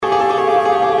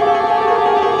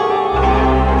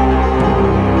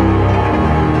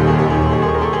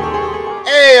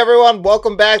everyone,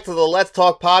 welcome back to the Let's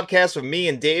Talk podcast with me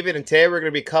and David, and today we're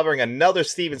going to be covering another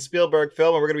Steven Spielberg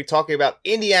film, and we're going to be talking about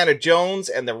Indiana Jones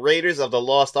and the Raiders of the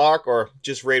Lost Ark, or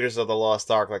just Raiders of the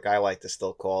Lost Ark, like I like to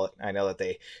still call it. I know that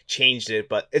they changed it,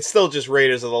 but it's still just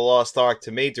Raiders of the Lost Ark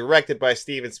to me, directed by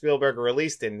Steven Spielberg,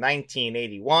 released in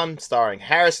 1981, starring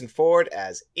Harrison Ford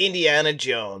as Indiana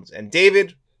Jones. And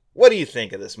David, what do you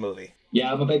think of this movie?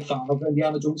 Yeah, I'm a big fan of the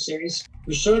Indiana Jones series.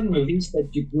 There's certain movies that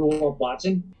you grow up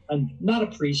watching and not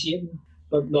appreciating,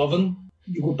 but loving.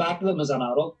 You go back to them as an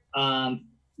adult and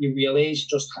you realize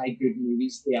just how good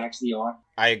movies they actually are.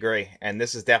 I agree. And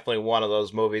this is definitely one of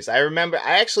those movies.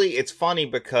 It's funny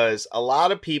because a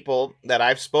lot of people that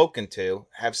I've spoken to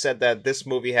have said that this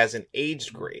movie hasn't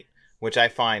aged great, which I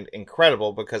find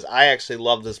incredible because I actually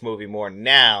love this movie more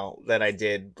now than I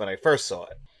did when I first saw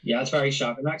it. Yeah, it's very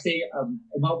shocking. Actually, in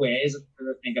what ways, I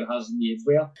think it hasn't aged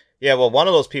well. Yeah, well, one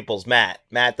of those people's Matt.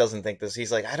 Matt doesn't think this.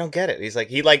 He's like, I don't get it. He's like,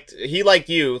 he like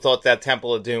you, thought that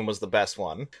Temple of Doom was the best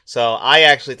one. So I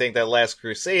actually think that Last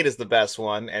Crusade is the best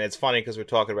one, and it's funny because we're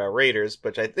talking about Raiders,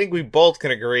 which I think we both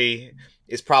can agree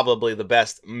is probably the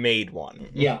best made one.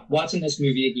 Yeah, watching this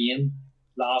movie again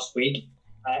last week,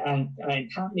 I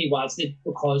can't watched it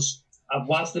because I've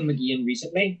watched them again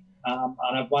recently.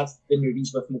 And I've watched the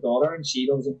movies with my daughter, and she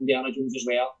loves Indiana Jones as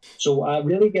well. So I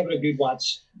really gave it a good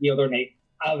watch the other night.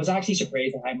 I was actually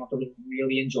surprised at how much I was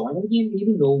really enjoying it again,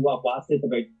 even though I've watched it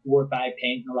about 4 or 5 times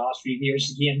in the last few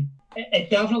years again.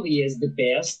 It definitely is the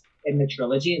best in the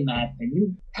trilogy, in my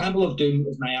opinion. Temple of Doom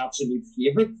is my absolute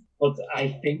favourite, but I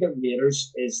think that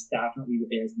Raiders is definitely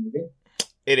the best movie.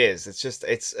 It is.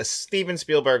 It's a Steven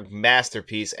Spielberg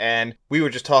masterpiece, and we were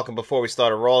just talking before we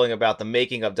started rolling about the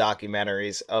making of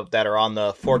documentaries that are on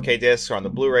the 4K discs or on the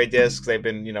Blu-ray discs. They've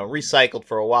been, recycled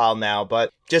for a while now,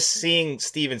 but just seeing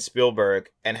Steven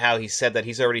Spielberg and how he said that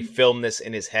he's already filmed this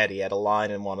in his head. He had a line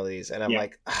in one of these, and I'm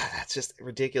like, that's just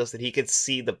ridiculous that he could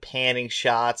see the panning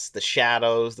shots, the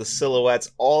shadows, the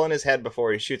silhouettes, all in his head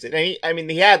before he shoots it. And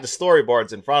he had the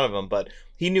storyboards in front of him, but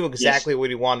he knew exactly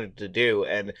what he wanted to do,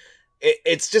 and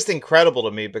it's just incredible to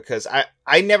me because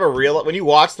I never realized, when you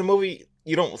watch the movie,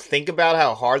 you don't think about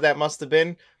how hard that must have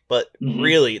been, but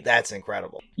really, that's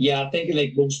incredible. Yeah, I think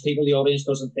like most people, the audience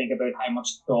doesn't think about how much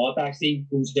thought actually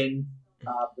goes in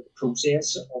the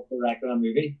process of directing a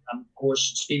movie. And of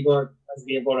course, Spielberg, as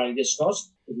we have already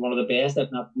discussed, is one of the best,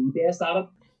 if not the best at it.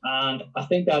 And I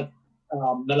think that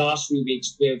the last few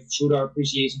weeks, we've showed our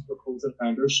appreciation for Close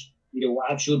Encounters.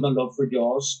 I've showed my love for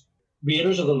Jaws.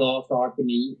 Raiders of the Lost Ark to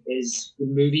me is the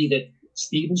movie that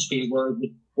Steven Spielberg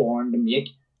was born to make.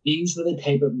 These were the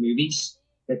type of movies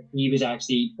that he was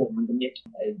actually born to make.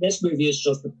 This movie is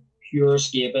just a pure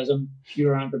escapism,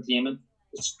 pure entertainment.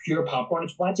 It's pure popcorn.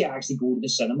 It's what you actually go to the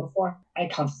cinema for. I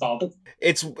can't fault it.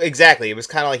 It's exactly. It was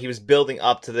kind of like he was building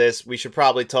up to this. We should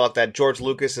probably talk that George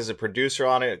Lucas is a producer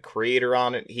on it, a creator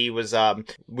on it. He was,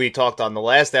 we talked on the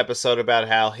last episode about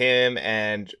how him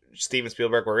and Steven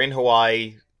Spielberg were in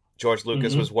Hawaii. George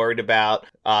Lucas was worried about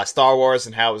Star Wars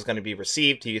and how it was going to be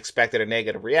received. He expected a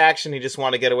negative reaction. He just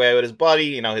wanted to get away with his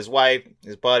buddy, his wife,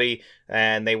 his buddy,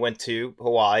 and they went to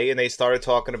Hawaii and they started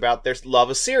talking about their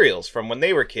love of cereals from when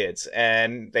they were kids.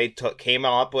 And they came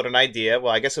up with an idea.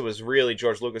 Well, I guess it was really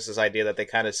George Lucas's idea that they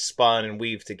kind of spun and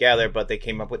weaved together, but they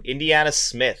came up with Indiana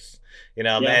Smith.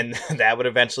 And that would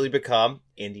eventually become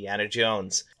Indiana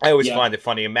Jones. I always find it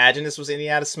funny. Imagine this was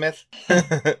Indiana Smith.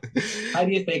 How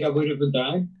do you think I would have been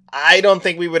down? I don't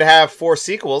think we would have 4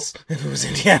 sequels if it was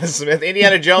Indiana Smith.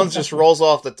 Indiana Jones just rolls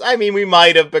off we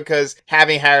might have, because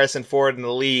having Harrison Ford in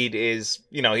the lead is,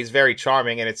 he's very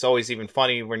charming, and it's always even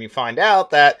funny when you find out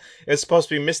that it's supposed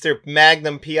to be Mr.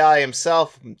 Magnum P.I.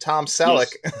 himself, Tom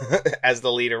Selleck, as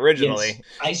the lead originally. Yes.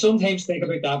 I sometimes think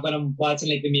about that when I'm watching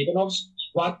the making-ofs.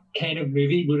 What kind of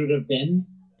movie would it have been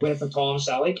with Tom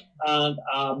Selleck? And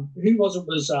who was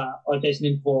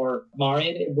auditioning for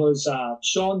Marion? It was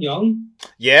Sean Young.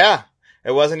 Yeah,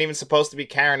 it wasn't even supposed to be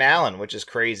Karen Allen, which is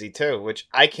crazy too. Which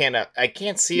I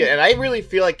can't see it, and I really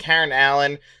feel like Karen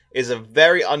Allen is a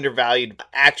very undervalued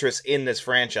actress in this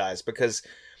franchise because.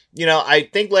 I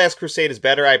think Last Crusade is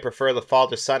better. I prefer the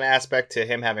father-son aspect to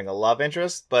him having a love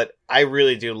interest, but I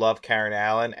really do love Karen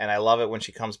Allen, and I love it when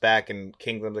she comes back in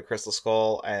Kingdom of the Crystal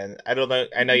Skull, and I don't know,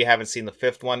 I know you haven't seen the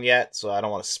 5th one yet, so I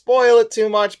don't want to spoil it too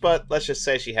much, but let's just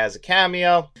say she has a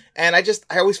cameo, and I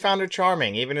always found her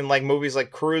charming, even in movies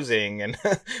like Cruising, and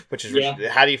which is,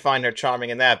 how do you find her charming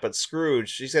in that? But Scrooge,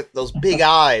 she's got those big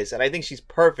eyes, and I think she's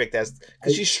perfect because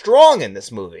she's strong in this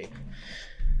movie.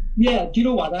 Yeah, do you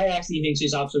know what? I actually think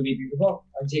she's absolutely beautiful.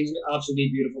 And she's absolutely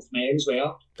beautiful smile as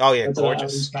well. Oh, yeah, That's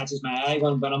gorgeous. It catches my eye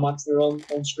when I'm watching her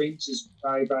on screen. She's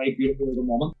very, very beautiful little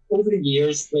woman. over the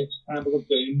years with Temple of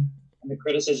Doom and the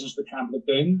criticisms for Temple of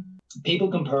Doom, people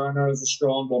comparing her as a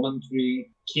strong woman to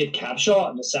Kate Capshaw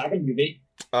in the second movie,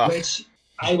 which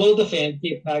I will defend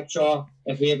Kate Capshaw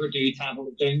if we ever do Temple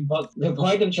of Doom. But the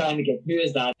point I'm trying to get to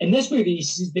is that in this movie,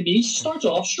 she starts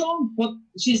off strong, but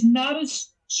she's not as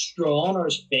strong or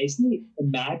as feisty,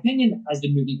 in my opinion, as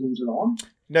the movie goes along.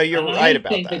 No, you're right about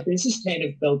that. I think that this has kind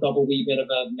of built up a wee bit of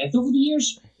a myth over the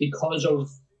years because of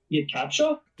Kate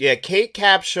Capshaw. Yeah, Kate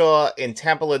Capshaw in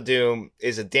Temple of Doom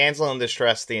is a damsel in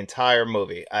distress the entire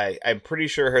movie. I'm pretty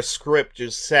sure her script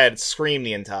just said scream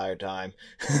the entire time.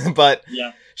 But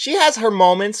yeah, she has her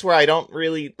moments where I don't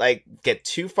really get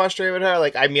too frustrated with her.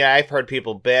 Like, I mean, I've heard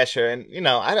people bash her, and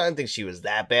I don't think she was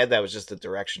that bad. That was just the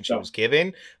direction she was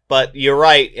given. But you're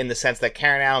right in the sense that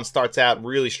Karen Allen starts out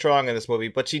really strong in this movie,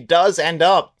 but she does end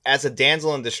up as a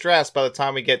damsel in distress by the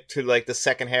time we get to the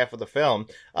second half of the film.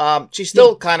 She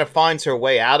still kind of finds her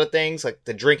way out of things, like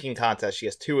the drinking contest. She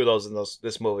has 2 of those in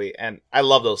this movie, and I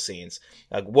love those scenes.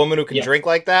 A woman who can drink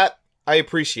like that, I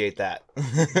appreciate that.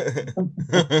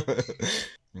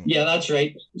 Yeah, that's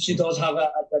right. She does have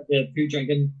the 2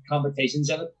 drinking competitions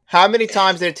in it. How many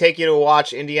times did it take you to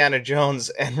watch Indiana Jones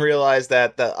and realize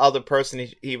that the other person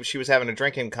she was having a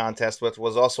drinking contest with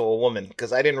was also a woman?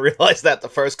 Because I didn't realize that the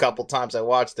first couple times I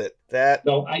watched it.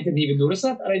 No, I didn't even notice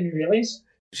that. I didn't realize.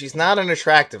 She's not an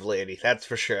attractive lady, that's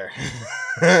for sure.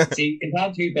 See, I'm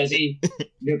not too busy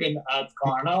looking at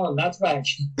Carnal, and that's why.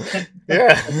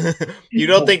 Yeah. You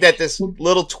don't think that this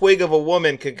little twig of a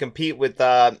woman could compete with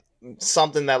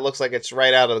something that looks like it's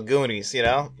right out of the Goonies,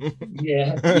 Yeah.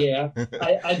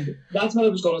 I that's what I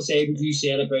was going to say. What you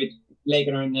said about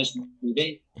liking her in this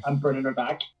movie and bringing her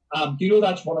back. Do you know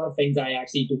that's one of the things I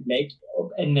actually don't like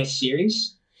in this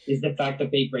series is the fact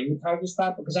that they bring the characters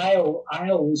back, because I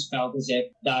always felt as if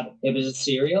that it was a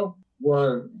serial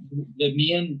where the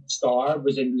main star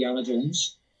was Indiana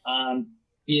Jones, and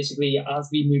basically as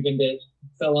we move into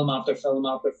film after film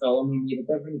after film, we meet a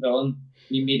different villain,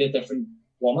 we meet a different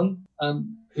woman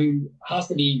who has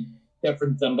to be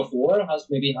different than before, has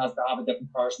to have a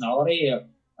different personality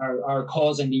or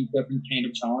cause any different kind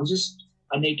of challenges.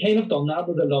 And they kind of done that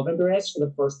with the love interest for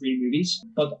the first 3 movies.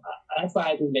 But that's why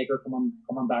I don't like her coming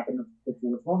back in the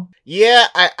 4th one. Yeah,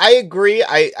 I agree.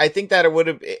 I think that I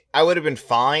would have been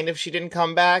fine if she didn't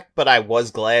come back, but I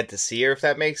was glad to see her, if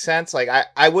that makes sense. Like,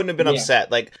 I wouldn't have been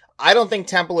upset. Like, I don't think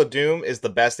Temple of Doom is the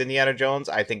best Indiana Jones.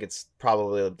 I think it's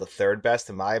probably the 3rd best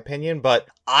in my opinion, but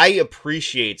I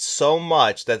appreciate so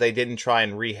much that they didn't try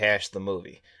and rehash the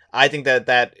movie. I think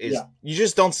that is, you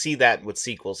just don't see that with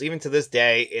sequels. Even to this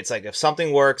day, it's like if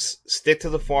something works, stick to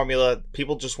the formula.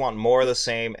 People just want more of the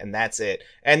same, and that's it.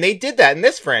 And they did that in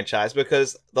this franchise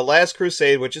because The Last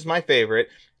Crusade, which is my favorite,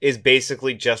 is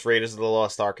basically just Raiders of the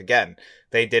Lost Ark again.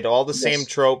 They did all the same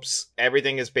tropes.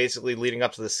 Everything is basically leading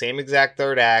up to the same exact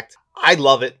 3rd act. I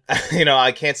love it.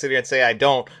 I can't sit here and say I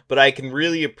don't, but I can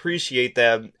really appreciate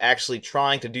them actually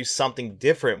trying to do something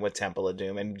different with Temple of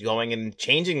Doom and going and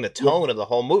changing the tone of the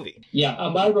whole movie. Yeah,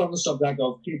 and while we're on the subject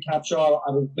of Kate Capshaw,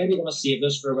 I'm maybe going to save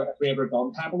this for if we ever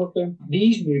done Temple of Doom.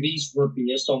 These movies were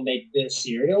based on the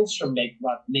serials from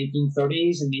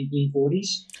 1930s and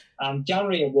 1940s. And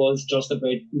generally it was just about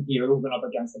the hero going up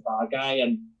against the bad guy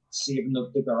and saving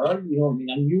the girl, you know what I mean?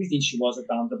 And usually she was a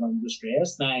damsel in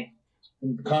distress. Now,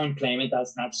 in the current climate,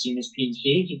 that's not seen as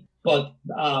PG. But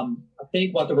I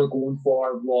think what they were going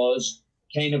for was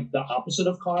kind of the opposite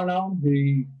of Carnal,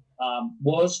 who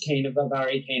was kind of a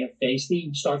very kind of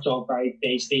feisty, starts off very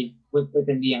feisty with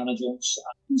Indiana Jones.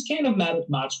 He's kind of met his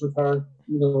match with her,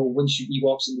 when he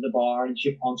walks into the bar and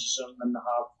she punches him and they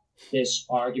have this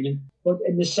argument. But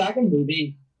in the second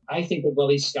movie, I think that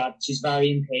Willie Scott, she's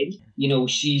very impatient.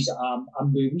 She's a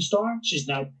movie star. She's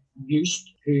not used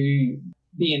to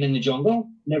being in the jungle,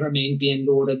 never mind being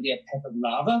lowered into a pit of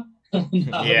lava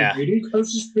and having voodoo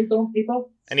curses put on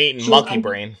people. And eating monkey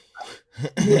brain.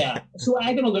 Yeah. So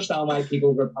I can understand why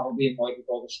people were probably annoyed with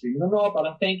all the screaming and all, but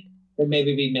I think that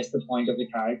maybe we missed the point of the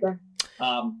character.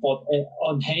 But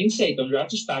on hindsight, on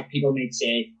retrospect, people might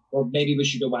say, well, maybe we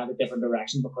should have went a different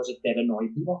direction because it did annoy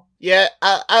people. Yeah,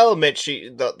 I'll admit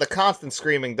the constant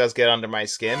screaming does get under my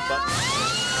skin,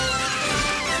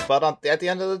 but at the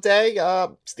end of the day,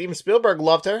 Steven Spielberg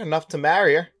loved her enough to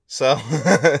marry her. So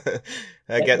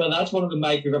Well, that's one of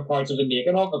my favorite parts of the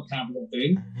making of Temple of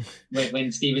Doom,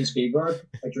 when Steven Spielberg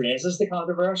addresses the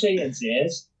controversy and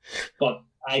says, "But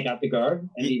I got the girl,"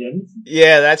 and he didn't.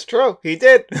 Yeah, that's true. He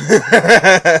did.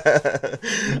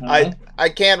 I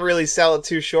can't really sell it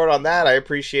too short on that. I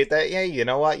appreciate that. Yeah, you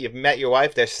know what? You've met your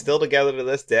wife. They're still together to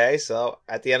this day. So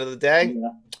at the end of the day,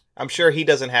 I'm sure he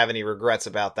doesn't have any regrets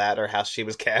about that or how she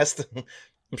was cast.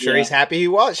 I'm sure he's happy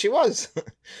she was.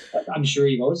 I'm sure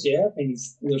he was, yeah. And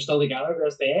they're still together to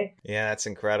this day. Yeah, that's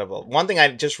incredible. One thing I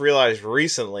just realized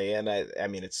recently, and I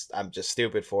mean, I'm just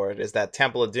stupid for it, is that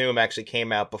Temple of Doom actually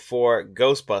came out before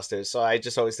Ghostbusters. So I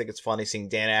just always think it's funny seeing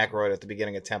Dan Aykroyd at the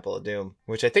beginning of Temple of Doom,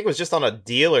 which I think was just on a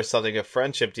deal or something, a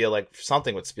friendship deal, like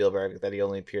something with Spielberg, that he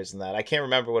only appears in that. I can't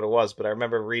remember what it was, but I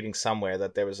remember reading somewhere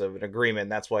that there was an agreement,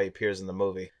 and that's why he appears in the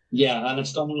movie. Yeah, and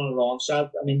it's done on a long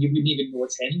shot. I mean, you wouldn't even know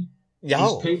it's him.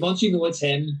 No. Once you know it's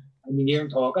him, and you hear him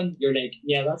talking, you're like,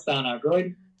 yeah, that's Dan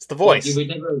Aykroyd. It's the voice. Like, you would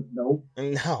never know.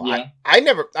 No, yeah. I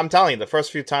never, I'm telling you, the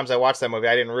first few times I watched that movie,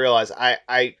 I didn't realize.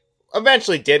 I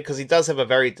eventually did, because he does have a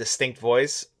very distinct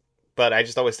voice, but I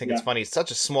just always think it's funny. It's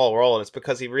such a small role, and it's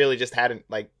because he really just hadn't,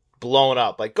 like, blown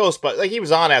up. Like Ghostbusters, like he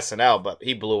was on SNL, but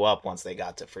he blew up once they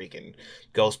got to freaking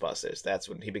Ghostbusters. That's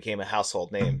when he became a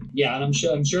household name. Yeah, and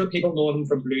I'm sure people know him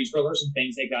from Blues Brothers and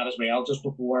things like that as well, just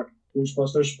before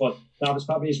Ghostbusters, but that was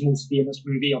probably his most famous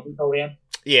movie up until then.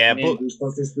 Yeah,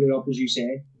 Ghostbusters blew up, as you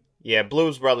say. Yeah,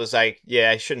 Blues Brothers, I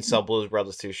shouldn't sell Blues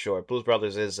Brothers too short. Blues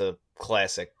Brothers is a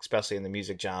classic, especially in the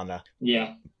music genre.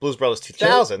 Yeah. Blues Brothers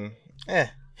 2000,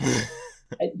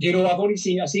 You know, I've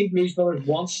seen Blues Brothers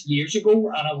once years ago,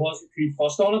 and I wasn't too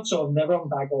fussed on it, so I've never gone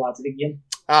back to watch it again.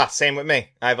 Ah, same with me.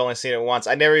 I've only seen it once.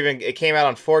 It came out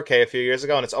on 4K a few years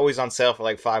ago, and it's always on sale for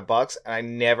like $5, and I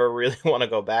never really want to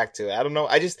go back to it. I don't know.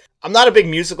 I'm not a big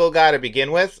musical guy to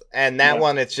begin with, and that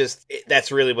one,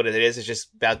 that's really what it is. It's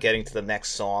just about getting to the next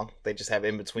song. They just have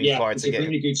in-between parts. It's a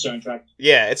really good soundtrack.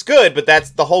 Yeah, it's good, but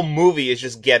that's the whole movie is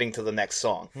just getting to the next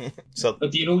song.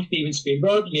 But do you know Steven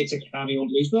Spielberg makes a cameo on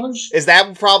Blues Brothers?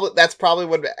 That's probably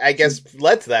what, I guess,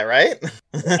 led to that, right?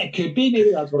 It could be.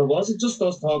 Maybe that's what it was. It just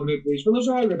does talk about Blues Brothers.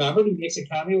 I remember he makes a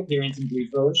cameo appearance in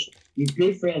Blues Brothers. He's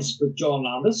good friends with John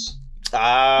Landis. Oh.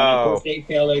 And of course, they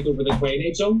fell out over the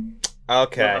Twilight Zone.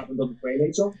 Okay. What happened on the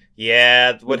Twilight Zone?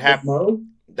 Yeah, what happened?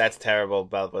 That's terrible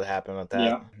about what happened with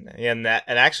that. Yeah, and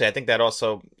actually, I think that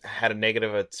also had a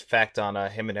negative effect on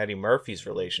him and Eddie Murphy's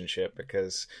relationship,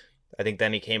 because I think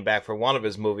then he came back for one of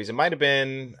his movies. It might have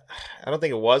been, I don't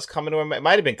think it was Coming to America. It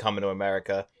might have been Coming to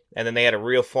America. And then they had a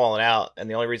real falling out. And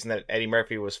the only reason that Eddie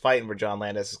Murphy was fighting for John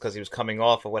Landis is because he was coming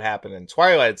off of what happened in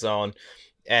Twilight Zone.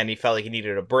 And he felt like he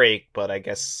needed a break. But I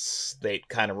guess they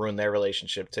kind of ruined their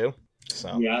relationship too.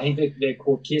 So yeah, I think the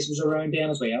court case was around then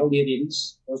as well, late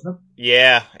 80s, wasn't it?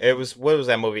 Yeah, it was. What was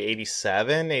that movie?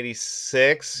 87,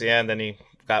 86? Yeah, and then he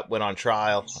went on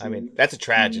trial. I mean, that's a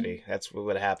tragedy. That's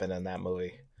what happened in that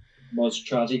movie. It was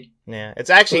tragic. Yeah, it's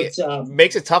actually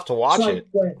makes it tough to watch it.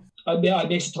 It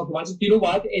makes it tough to watch it. Do you know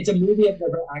what? It's a movie I've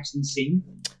never actually seen.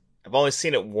 I've only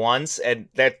seen it once, and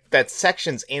that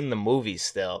section's in the movie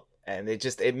still, and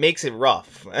it makes it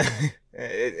rough.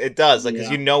 It does, like,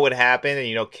 because you know what happened, and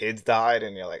you know kids died,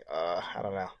 and you're like, I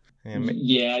don't know.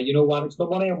 Yeah, you know what? It's the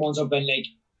one of the ones I've been like,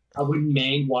 I wouldn't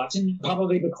mind watching,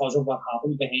 probably because of what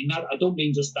happened behind that. I don't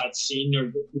mean just that scene or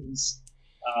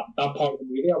that part of the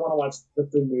movie. I want to watch the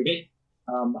full movie.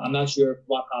 I'm not sure if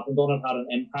what happened on it had an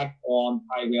impact on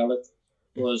how well it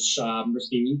was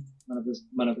received when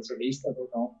it was released. I don't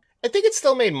know. I think it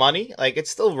still made money. Like,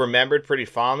 it's still remembered pretty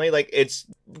fondly. Like, it's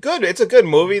good. It's a good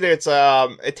movie.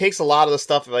 It takes a lot of the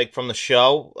stuff like from the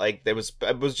show. Like, it was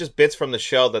just bits from the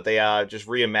show that they just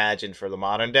reimagined for the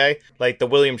modern day. Like the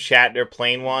William Shatner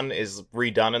plane one is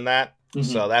redone in that. Mm-hmm.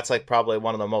 So that's like probably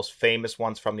one of the most famous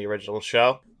ones from the original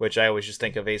show, which I always just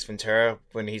think of Ace Ventura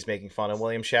when he's making fun of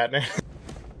William Shatner.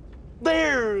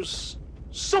 There's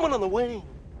someone on the wing.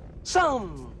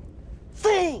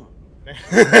 Something.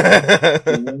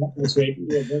 That's right.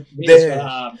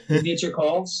 Nature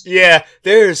calls. Yeah,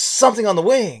 there's something on the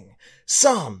wing.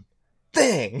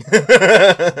 Something.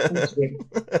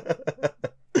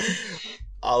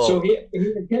 So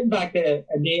getting back to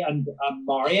Nate and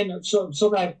Marion, so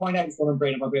something I point out before I'm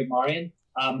bringing up about Marion,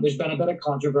 there's been a bit of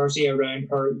controversy around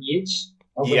her age.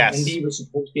 When Indy was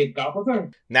supposed to be a got with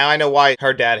her. Now I know why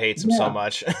her dad hates him so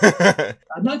much.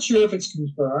 I'm not sure if it's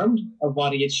confirmed of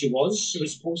what age she was. She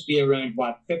was supposed to be around,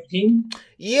 15?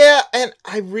 Yeah, and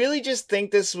I really just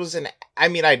think this was I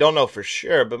mean, I don't know for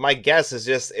sure, but my guess is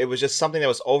it was just something that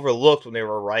was overlooked when they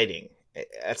were writing.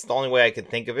 That's the only way I can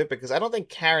think of it, because I don't think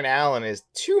Karen Allen is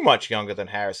too much younger than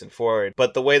Harrison Ford.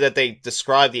 But the way that they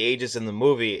describe the ages in the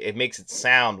movie, it makes it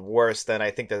sound worse than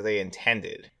I think that they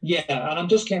intended. Yeah, and I'm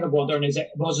just kind of wondering,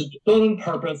 was it done on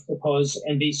purpose because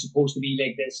Indy's supposed to be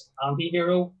like this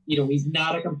anti-hero? You know, he's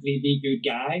not a completely good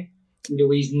guy. You know,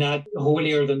 he's not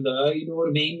holier than thou, you know what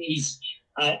I mean?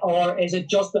 Or is it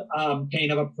just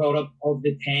kind of a product of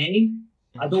the time?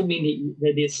 I don't mean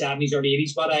the 70s or the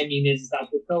 80s, but I mean is that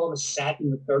the film is set in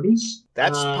the 30s.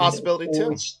 That's a possibility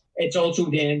too. it's also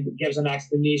then gives an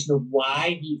explanation of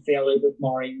why he fell out with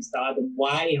Maureen's dad and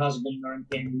why he hasn't been there in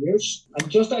 10 years. I'm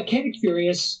just kind of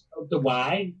curious of the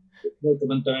why that they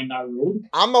went down that road.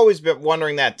 I'm always been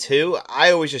wondering that too.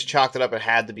 I always just chalked it up. It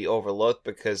had to be overlooked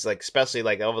because, like, especially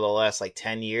like over the last like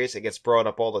 10 years, it gets brought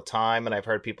up all the time. And I've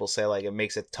heard people say like it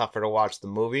makes it tougher to watch the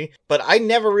movie. But I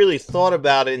never really thought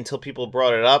about it until people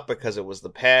brought it up because it was the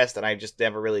past, and I just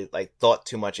never really like thought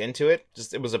too much into it.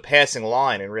 Just it was a passing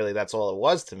line, and really that's all it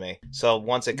was to me. So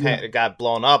once it kind of got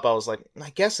blown up, I was like,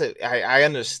 I guess I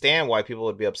understand why people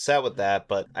would be upset with that.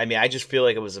 But I mean, I just feel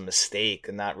like it was a mistake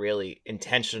and not really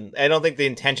intention. I don't think the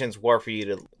intentions were for you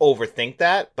to overthink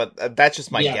that, but that's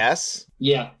just my guess.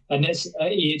 Yeah, and this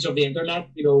age of the internet,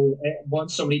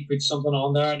 once somebody puts something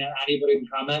on there and anybody can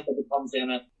comment, it becomes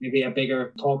then maybe a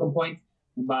bigger talking point.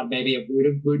 But maybe it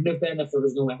wouldn't have been if there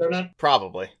was no internet.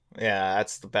 Probably. Yeah,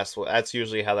 that's the best way. That's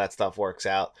usually how that stuff works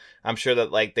out. I'm sure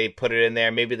that like they put it in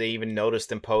there. Maybe they even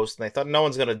noticed in post and they thought no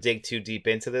one's going to dig too deep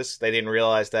into this. They didn't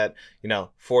realize that,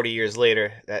 40 years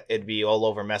later that it'd be all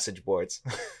over message boards.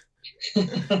 And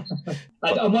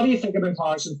what do you think about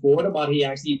Harrison Ford and what he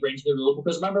actually brings to the role?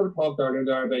 Because remember we talked earlier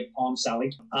there about Tom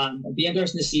Selleck, and it'd be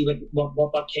interesting to see what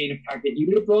kind of character he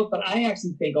would have brought. But I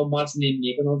actually think on watching the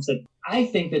making of that, I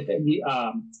think that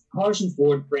Harrison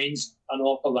Ford brings an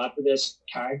awful lot to this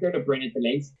character to bring it to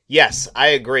life. Yes, I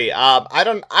agree.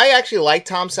 I actually like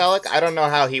Tom Selleck. I don't know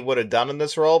how he would have done in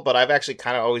this role, but I've actually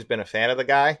kind of always been a fan of the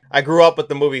guy. I grew up with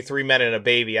the movie 3 Men and a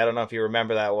Baby. I don't know if you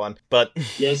remember that one, but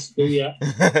yes, yeah.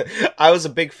 I was a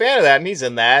big fan of that, and he's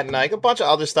in that, and like a bunch of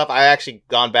other stuff. I actually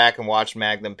gone back and watched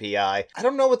Magnum P.I. I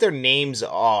don't know what their names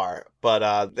are,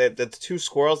 but the two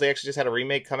squirrels, they actually just had a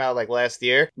remake come out like last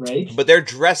year. Right. But they're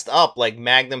dressed up like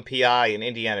Magnum P.I. and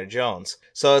Indiana Jones.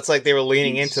 So it's like they were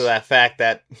leaning into that fact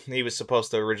that he was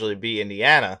supposed to originally be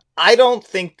Indiana. I don't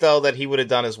think, though, that he would have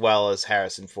done as well as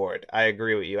Harrison Ford. I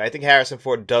agree with you. I think Harrison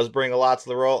Ford does bring a lot to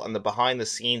the role, and the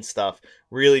behind-the-scenes stuff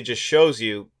really just shows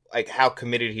you like how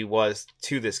committed he was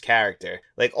to this character.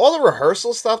 Like all the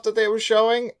rehearsal stuff that they were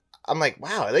showing, I'm like,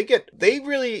 wow, they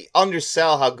really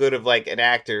undersell how good of like an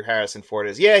actor Harrison Ford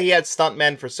is. Yeah, he had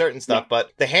stuntmen for certain stuff,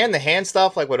 but the hand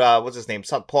stuff, like with what's his name,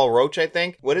 Paul Roach, I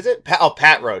think. What is it?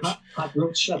 Pat Roach. Pat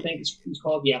Roach, I think it's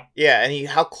called. Yeah. Yeah, and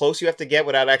how close you have to get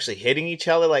without actually hitting each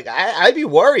other. Like I'd be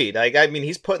worried. Like I mean,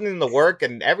 he's putting in the work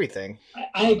and everything.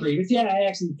 I agree with you. I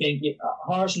actually think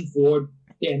Harrison Ford,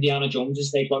 Indiana Jones,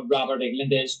 is like what Robert Englund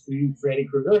is to Freddy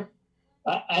Krueger.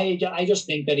 I just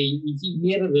think that he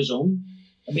made it his own.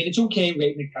 I mean, it's okay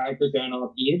writing a character down on a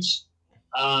page,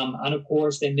 and of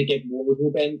course, then they get more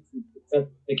hope in to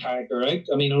fit the character out.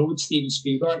 I mean, I know Steven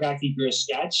Spielberg actually drew a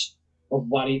sketch of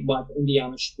what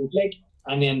Indiana should look like,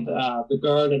 and then the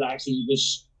girl that actually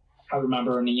was, I can't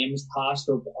remember her name, was tasked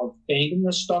of finding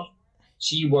this stuff.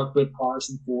 She worked with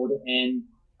Harrison Ford in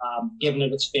giving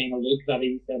it its final look. That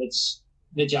it's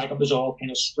the jacket was all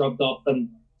kind of scrubbed up and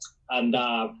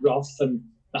rough, and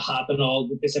the hat and all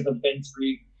because it had been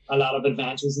through a lot of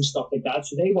adventures and stuff like that.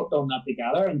 So they worked on that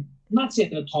together. And I'm not saying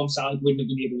that Tom Selleck wouldn't have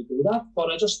been able to do that,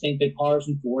 but I just think that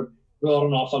Harrison Ford brought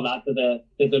an awful lot to the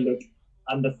look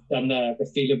and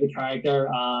the feel of the character,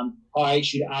 and how he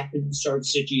should act in certain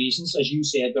situations, as you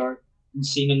said there, and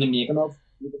seen in the making of,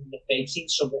 even in the fight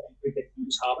scenes, some of the input that he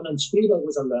was having, and Spielberg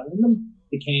was allowing them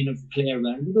to kind of play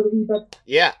around with it a wee bit.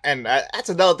 Yeah, and that's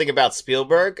another thing about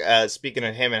Spielberg, speaking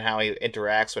of him and how he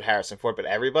interacts with Harrison Ford, but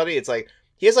everybody, it's like,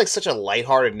 he has like such a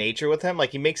lighthearted nature with him.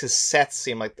 Like he makes his sets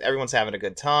seem like everyone's having a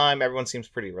good time. Everyone seems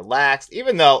pretty relaxed,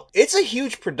 even though it's a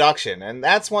huge production. And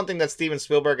that's one thing that Steven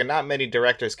Spielberg and not many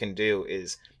directors can do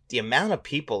is the amount of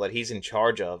people that he's in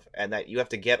charge of and that you have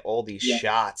to get all these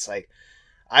shots. Like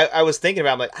I was thinking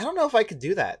about, I'm like, I don't know if I could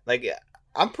do that. Like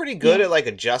I'm pretty good at like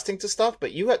adjusting to stuff,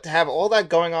 but you have to have all that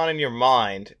going on in your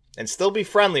mind and still be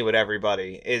friendly with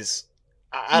everybody is...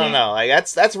 I don't know. Like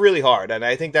that's really hard, and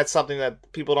I think that's something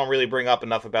that people don't really bring up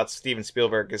enough about Steven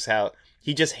Spielberg is how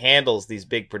he just handles these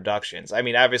big productions. I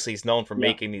mean, obviously he's known for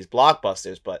making these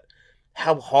blockbusters, but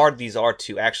how hard these are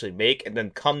to actually make and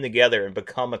then come together and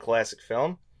become a classic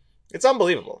film, it's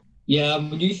unbelievable. Yeah,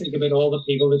 when you think about all the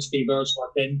people that Spielberg's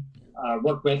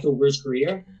worked with over his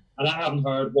career, and I haven't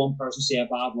heard one person say a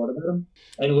bad word about him,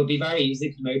 and it would be very easy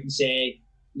to come out and say,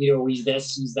 he's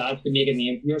this, he's that, to make a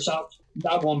name for yourself.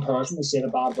 That one person has said a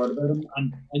bad word about him,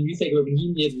 and you think about when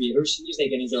he made Raiders, he was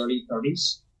like in his early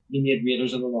 30s. He made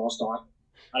Raiders of the Lost Ark,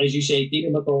 and as you say,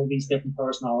 dealing with all these different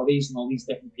personalities and all these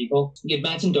different people. You had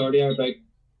mentioned earlier about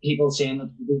people saying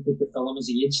that the film has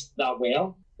aged that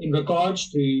well. In regards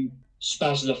to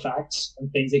special effects and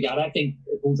things like that, I think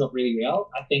it holds up really well.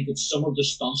 I think that some of the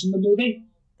stunts in the movie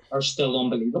are still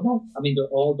unbelievable. I mean, they're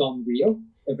all done real.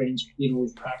 everything's,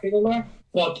 was practical there.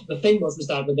 But the thing was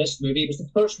that with this movie, it was the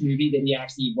first movie that he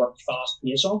actually worked fast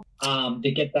pace on,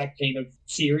 to get that kind of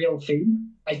serial feel.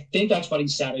 I think that's what he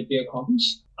set out to accomplish,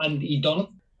 and he done it.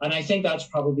 And I think that's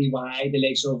probably why the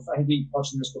likes of, I think we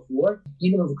touched on this before,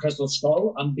 Kingdom of the Crystal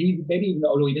Skull, and maybe even,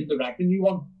 although he didn't direct the new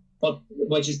one, but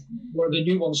which is where the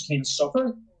new ones kind of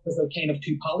suffer, because they're kind of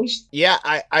too polished. Yeah,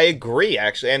 I agree,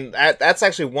 actually. And that's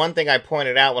actually one thing I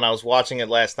pointed out when I was watching it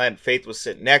last night. Faith was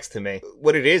sitting next to me.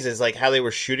 What it is like how they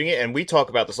were shooting it. And we talk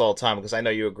about this all the time because I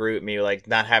know you agree with me, like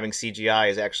not having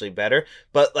CGI is actually better.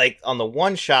 But like on the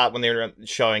one shot when they were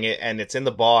showing it and it's in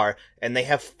the bar and they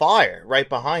have fire right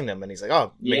behind them. And he's like,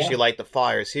 oh, make sure you light the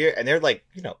fires here. And they're like,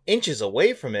 inches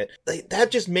away from it. Like,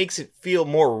 that just makes it feel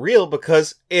more real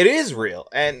because it is real.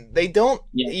 And they don't,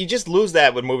 you just lose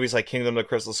that with movies like Kingdom of the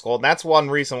Crystal Skull. And that's one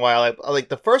reason why I like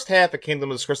the first half of Kingdom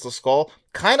of the Crystal Skull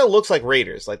kind of looks like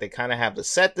Raiders. Like they kind of have the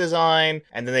set design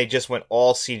and then they just went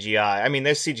all CGI. I mean,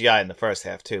 there's CGI in the first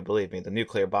half too, believe me. The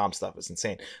nuclear bomb stuff is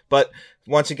insane. But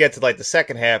once you get to like the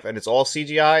second half and it's all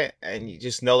CGI and you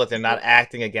just know that they're not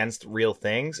acting against real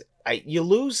things, you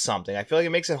lose something. I feel like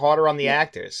it makes it harder on the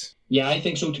actors. Yeah, I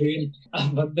think so too.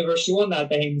 But they were showing that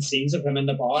behind the scenes of him in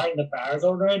the bar and the fires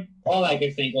all around. All I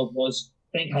could think of was,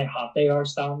 think how hot they are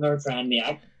standing there trying to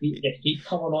act. The heat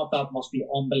coming off that must be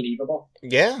unbelievable.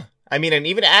 Yeah. I mean, and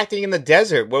even acting in the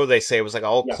desert, what would they say? It was like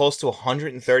close to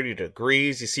 130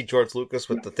 degrees. You see George Lucas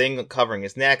with the thing covering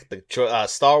his neck, the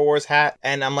Star Wars hat.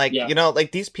 And I'm like,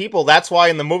 like these people, that's why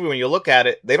in the movie, when you look at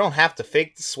it, they don't have to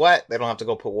fake the sweat. They don't have to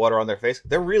go put water on their face.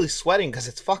 They're really sweating because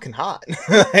it's fucking hot.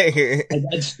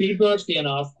 And Spielberg's being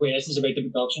asked questions about the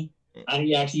production. And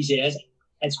he actually says,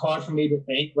 it's hard for me to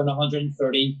think when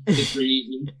 130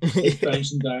 degrees is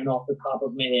bouncing down off the top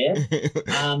of my head.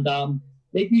 And,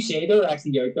 like you say, they're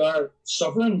actually out there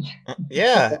suffering.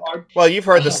 Yeah. Well, you've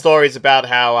heard the stories about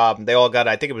how they all got,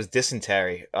 I think it was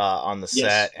dysentery on the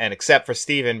set, and except for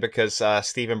Steven, because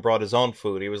Steven brought his own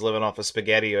food. He was living off of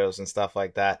SpaghettiOs and stuff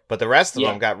like that. But the rest of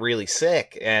them got really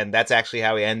sick, and that's actually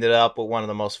how he ended up with one of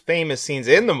the most famous scenes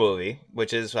in the movie,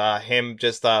 which is him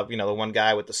just, the one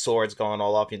guy with the swords going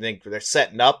all off. You think they're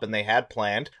setting up, and they had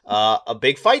planned a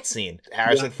big fight scene.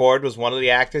 Harrison Ford was one of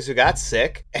the actors who got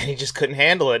sick, and he just couldn't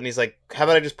handle it, and he's like, how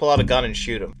about I just pull out a gun and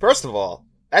shoot him? First of all,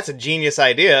 that's a genius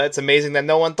idea. It's amazing that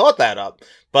no one thought that up.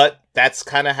 But that's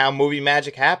kind of how movie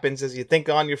magic happens, is you think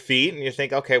on your feet and you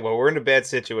think, okay, well, we're in a bad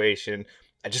situation.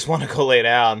 I just want to go lay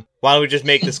down. Why don't we just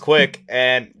make this quick?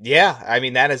 And yeah, I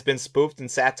mean, that has been spoofed and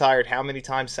satired how many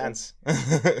times since?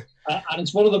 And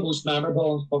it's one of the most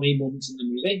memorable and funny moments in the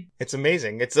movie. It's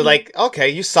amazing. It's like, okay,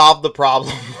 you solved the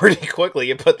problem pretty quickly.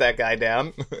 You put that guy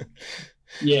down.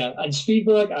 Yeah, and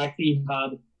Spielberg actually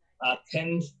had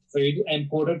tinned food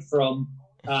imported from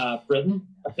Britain.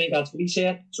 I think that's what he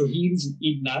said. So he was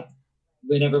eating that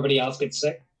when everybody else gets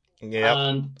sick. Yeah.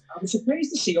 And I was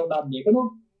surprised to see on that making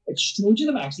of, it showed you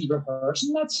them actually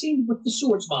rehearsing that scene with the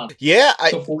swordsman. Yeah.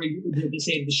 Before he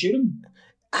decided to shoot him.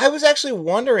 I was actually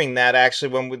wondering that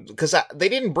because they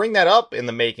didn't bring that up in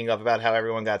the making of about how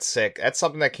everyone got sick. That's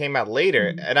something that came out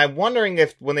later. Mm-hmm. And I'm wondering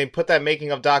if when they put that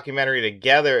making of documentary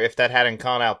together, if that hadn't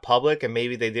gone out public and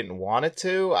maybe they didn't want it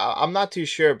to. I'm not too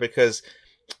sure, because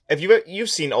if you've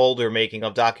seen older making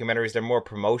of documentaries, they're more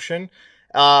promotion.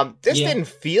 This didn't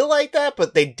feel like that,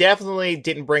 but they definitely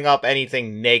didn't bring up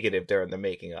anything negative during the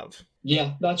making of.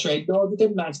 Yeah, that's right. No, they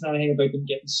didn't mention anything about them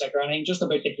getting sick or anything, just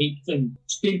about the heat. And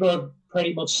Spielberg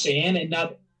pretty much saying in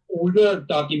that older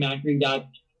documentary that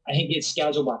I think it's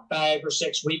scheduled, 5 or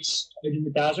 6 weeks out in the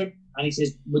desert. And he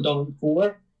says, we've done it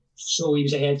before. So he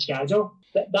was ahead schedule.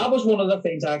 That was one of the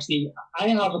things, actually. I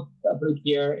have a book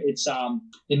here. It's the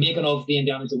making of the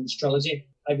Indiana Jones trilogy.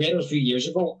 I read it a few years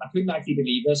ago. I couldn't actually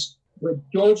believe this. When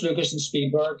George Lucas and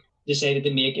Spielberg decided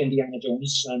to make Indiana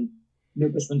Jones, and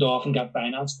Lucas went off and got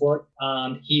finance for it,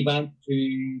 and he went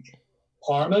to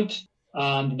Paramount,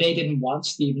 and they didn't want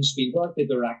Steven Spielberg to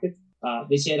direct it.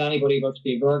 They said anybody but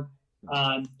Spielberg,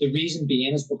 and the reason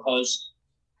being is because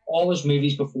all his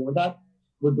movies before that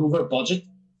were over budget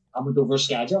and were over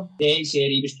schedule. They said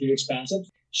he was too expensive.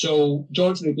 So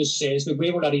George Lucas says, look,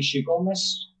 we were letting shoot on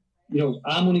this.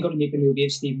 I'm only going to make the movie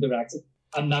if Steven directs it.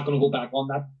 I'm not going to go back on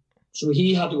that. So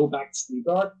he had to go back to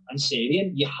Spielberg and say to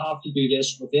him, you have to do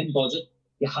this within budget.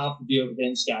 You have to do it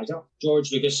within schedule.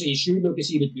 George Lucas, he would do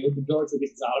it, but George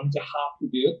Lucas was adamant, you have to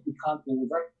do it. You can't go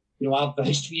over it. I've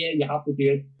vouched for you, you have to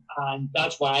do it. And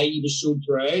that's why he was so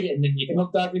proud in the Making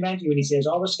of documentary when he says,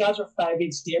 "Oh, we're scheduled for 5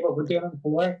 weeks here, but we're doing it in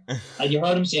 4." And you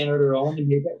heard him saying earlier on,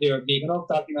 they were Making of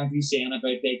documentary saying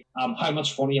about like how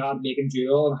much fun he had making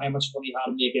Jewel and how much fun he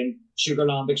had making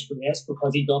Sugarland Express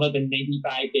because he'd done it in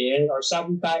 95 days or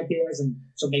 75 days and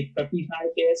some like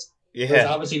 55 days. Yeah. Because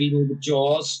obviously we know the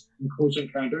Jaws and Close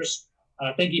Encounters, and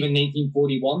I think even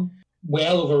 1941,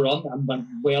 well overrun and went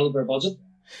well over budget.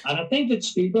 And I think that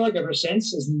Spielberg ever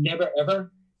since has never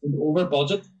ever been over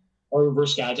budget or over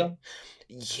schedule.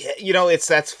 Yeah,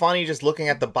 that's funny just looking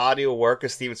at the body of work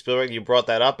of Steven Spielberg. You brought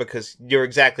that up because you're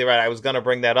exactly right. I was going to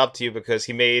bring that up to you because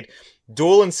he made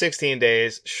Duel in 16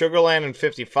 days, Sugarland in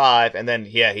 55, and then,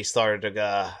 he started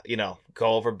to,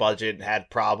 go over budget and had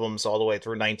problems all the way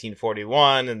through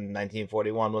 1941, and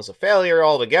 1941 was a failure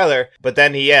altogether. But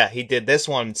then he did this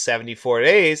one in 74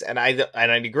 days, and I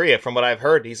agree. From what I've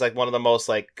heard, he's like one of the most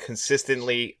like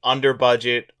consistently under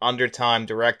budget, under time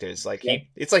directors. Like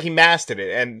it's like he mastered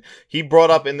it, and he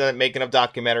brought up in the Making of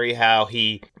documentary how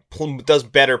he does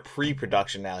better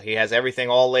pre-production now. He has everything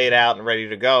all laid out and ready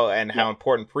to go, and how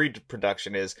important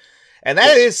pre-production is. And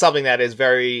that is something that is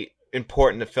very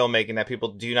important to filmmaking that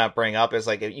people do not bring up. Is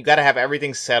like you got to have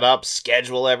everything set up,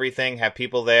 schedule everything, have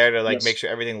people there to like make sure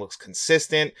everything looks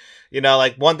consistent.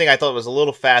 Like one thing I thought was a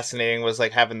little fascinating was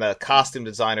like having the costume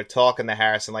designer talking to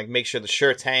Harrison, like make sure the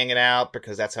shirt's hanging out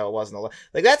because that's how it was in the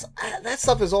like that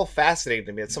stuff is all fascinating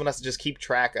to me. That someone has to just keep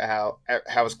track of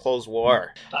how his clothes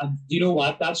were. You know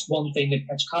what? That's one thing that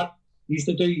Hitchcock used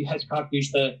to do. Hitchcock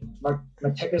used to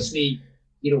meticulously,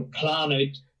 plan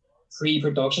out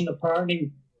pre-production.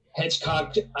 Apparently,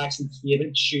 Hitchcock actually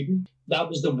hated shooting. That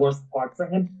was the worst part for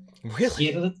him. Really?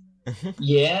 Hated it.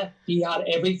 Yeah, he had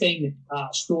everything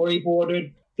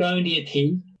storyboarded down to a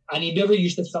T, and he never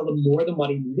used to film more than what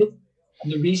he needed.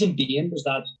 And the reason being was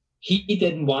that he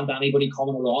didn't want anybody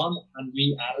coming along and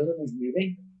re-editing his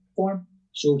movie for him.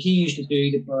 So he used to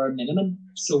do the bare minimum.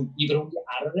 So you could only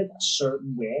edit it a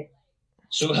certain way.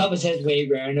 So that was his way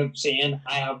around of saying,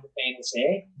 I have the final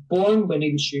say. Born when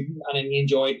he was shooting, and he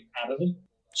enjoyed editing.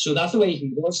 So that's the way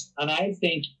he was. And I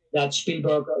think that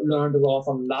Spielberg learned an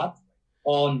awful lot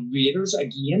on Raiders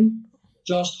again,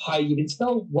 just how you can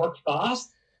still work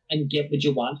fast and get what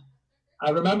you want. I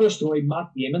remember a story,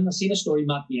 Matt Damon. I seen a story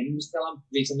Matt Damon was telling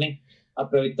recently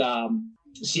about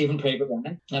Saving Private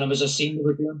Ryan. And it was a scene they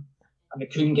were doing, and they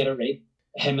couldn't get it right.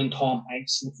 Him and Tom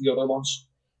Hanks and a few other ones.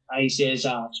 And he says,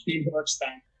 Spielberg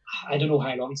spent, I don't know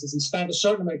how long, he says he spent a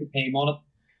certain amount of time on it.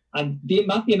 And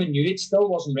Matt Damon knew it still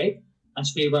wasn't right. And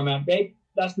Spielberg went, right,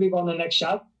 let's move on to the next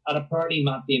shot. And apparently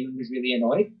Matt Damon was really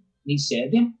annoyed. And he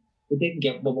said to him, we didn't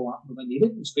get what we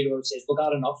needed. And Spielberg says, we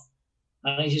got enough.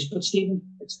 And he says, but Stephen,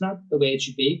 it's not the way it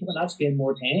should be. But let's spend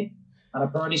more time. And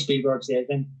apparently Spielberg said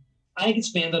then, I could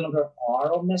spend another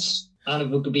hour on this and it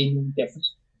would be no different.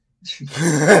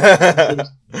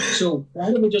 So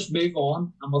why don't we just move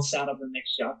on and we'll set up the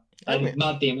next shot. And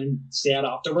Matt Damon said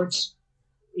afterwards,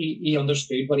 he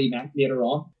understood what he meant later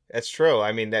on. That's true.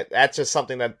 I mean, that's just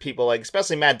something that people like,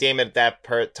 especially Matt Damon at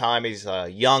that time. He's a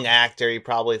young actor. He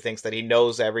probably thinks that he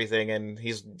knows everything, and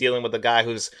he's dealing with a guy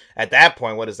who's, at that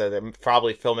point, what is that? They're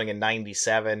probably filming in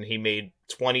 97. He made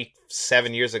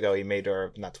 27 years ago,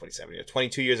 or not 27 years,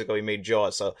 22 years ago, he made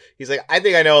Jaws. So he's like, I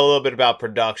think I know a little bit about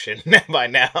production by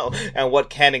now and what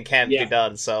can and can't be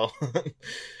done. So,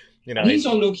 And he's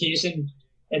on location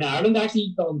in Ireland. Actually,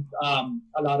 he filmed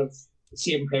a lot of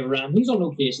Saving Private Ryan. He's on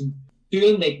location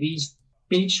doing like these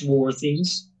beach war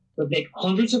things with like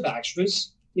hundreds of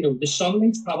extras. The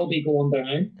sunlight's probably going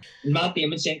down. And Matt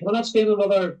Damon saying, can I not spend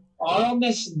another hour on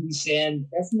this? And he's saying,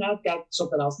 isn't that got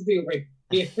something else to do over here?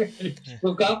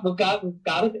 we've got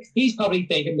it. He's probably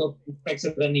thinking, look, we'll fix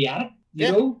it in the attic.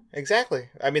 You know? Exactly.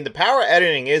 I mean, the power of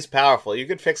editing is powerful. You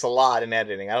could fix a lot in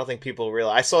editing. I don't think people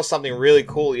realize. I saw something really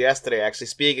cool yesterday, actually,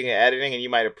 speaking of editing, and you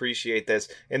might appreciate this.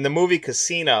 In the movie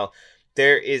Casino,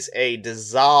 there is a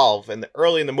dissolve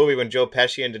early in the movie when Joe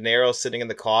Pesci and De Niro are sitting in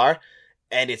the car,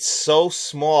 and it's so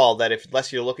small that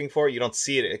unless you're looking for it, you don't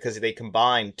see it because they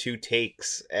combine 2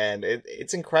 takes, and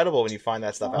it's incredible when you find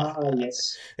that stuff out.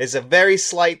 Yes. It's a very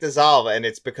slight dissolve, and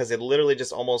it's because it literally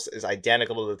just almost is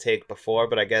identical to the take before,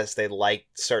 but I guess they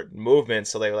liked certain movements,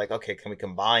 so they were like, okay, can we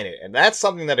combine it? And that's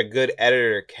something that a good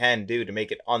editor can do to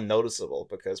make it unnoticeable,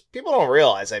 because people don't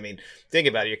realize, I mean, think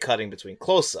about it, you're cutting between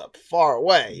close-up, far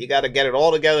away, you got to get it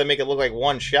all together and make it look like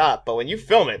one shot, but when you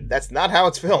film it, that's not how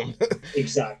it's filmed.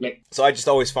 Exactly. So I just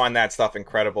always find that stuff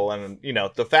incredible, and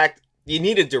the fact you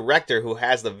need a director who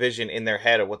has the vision in their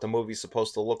head of what the movie's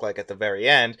supposed to look like at the very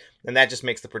end, and that just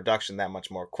makes the production that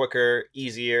much more quicker,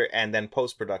 easier, and then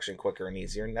post-production quicker and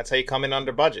easier, and that's how you come in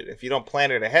under budget. If you don't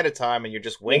plan it ahead of time and you're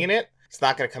just winging it, it's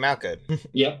not going to come out good.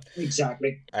 Yep,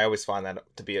 exactly. I always find that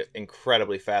to be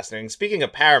incredibly fascinating. Speaking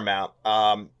of Paramount,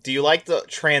 do you like the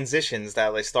transitions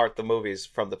that they start the movies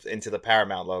from into the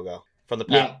Paramount logo?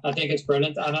 Yeah, I think it's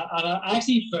brilliant, and I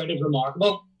actually found it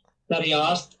remarkable that he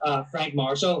asked Frank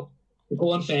Marshall to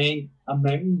go and find a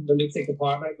mountain that looks like the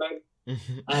Paramount Mountain,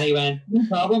 and he went, no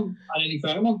problem, and then he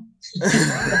found one.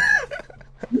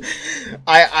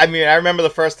 I mean, I remember the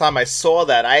first time I saw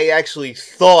that, I actually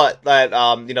thought that,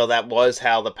 that was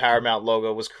how the Paramount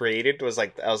logo was created. I was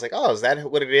like, oh, is that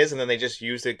what it is? And then they just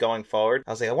used it going forward.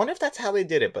 I was like, I wonder if that's how they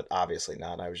did it, but obviously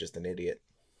not. I was just an idiot.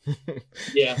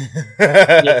 Yeah.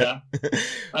 Yeah.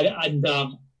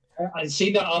 I'd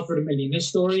seen the Alfred Molina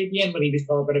story again when he was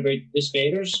talking about the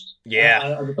spiders. Yeah.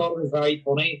 I thought it was very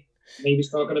funny. And he was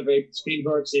talking about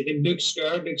Spielberg saying, look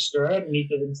scared, and he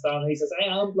didn't stand. He says, I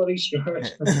am bloody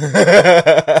scared.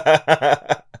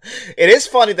 It is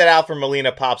funny that Alfred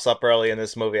Molina pops up early in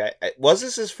this movie. Was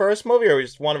this his first movie or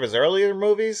was it one of his earlier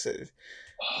movies?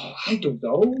 Oh, I don't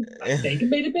know. I think it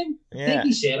might have been. Yeah. I think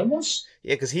he said it was.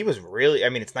 Yeah, because he was really,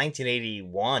 it's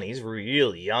 1981. He's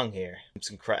really young here.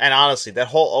 It's incredible. And honestly, that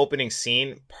whole opening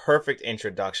scene, perfect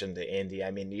introduction to Indy.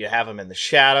 I mean, you have him in the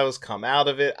shadows, come out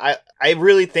of it. I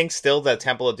really think still that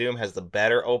Temple of Doom has the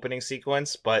better opening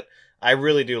sequence, but I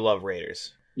really do love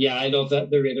Raiders. Yeah, I love that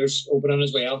the Raiders opening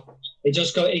as well.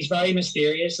 He's very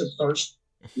mysterious at first.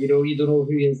 You don't know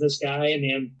who is this guy, and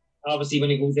then obviously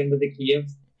when he goes into the cave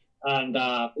and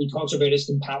he talks about his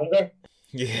competitor.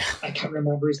 Yeah. I can't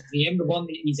remember his name, the one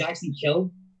that he's actually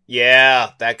killed.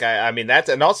 Yeah, that guy. I mean,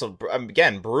 and also,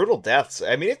 again, brutal deaths.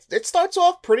 I mean, it starts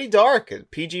off pretty dark.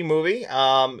 PG movie.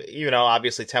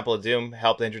 Obviously Temple of Doom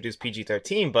helped introduce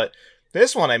PG-13, but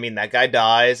this one, I mean, that guy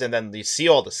dies, and then you see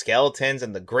all the skeletons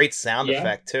and the great sound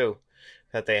effect, too,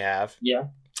 that they have. Yeah.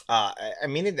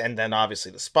 And then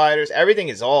obviously the spiders. Everything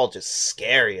is all just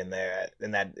scary in there,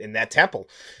 in that temple.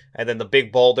 And then the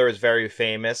big boulder is very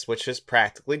famous, which is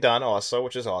practically done also,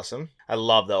 which is awesome. I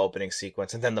love the opening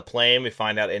sequence. And then the plane, we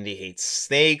find out Indy hates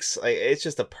snakes. It's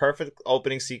just a perfect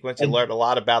opening sequence. You learn a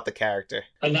lot about the character.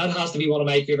 And that has to be one of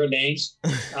my favorite lines.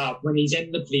 When he's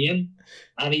in the plane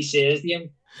and he says to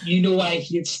him, you know I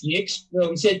hate snakes.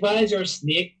 No, he said, why is there a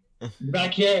snake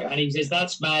back here? And he says,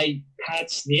 that's my pet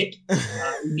snake. He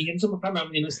names him, I can't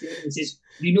remember the name of the snake. And he says,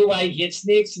 you know I hate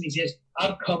snakes? And he says,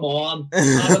 oh, come on,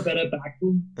 have a bit of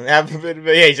backbone.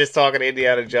 Yeah, he's just talking to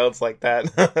Indiana Jones like that.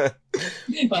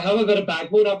 I have a bit of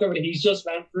backbone after what he's just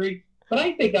went through. But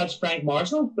I think that's Frank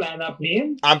Marshall playing that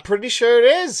plane. I'm pretty sure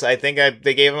it is. I think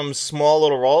they gave him a small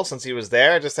little role since he was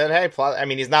there. I just said, hey, I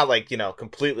mean, he's not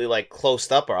completely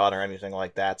closed up or anything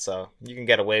like that. So you can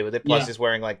get away with it. Plus he's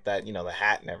wearing that, the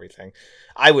hat and everything.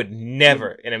 I would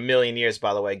never in a million years,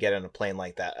 by the way, get in a plane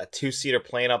like that. A 2-seater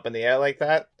plane up in the air like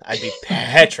that. I'd be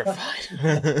petrified.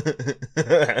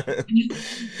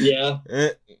 Yeah.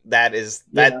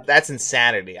 That's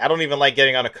insanity. I don't even like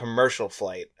getting on a commercial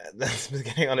flight. That's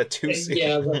getting on a 2-seater.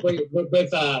 Yeah, when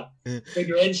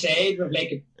you're inside with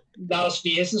a lot of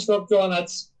space and stuff, John,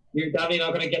 you're definitely not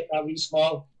going to get that wee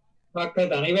small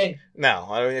cockpit anyway. No,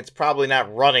 I mean, it's probably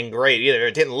not running great either.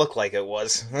 It didn't look like it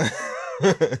was.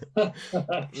 Well,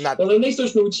 at least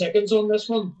there's no chickens on this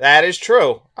one. That is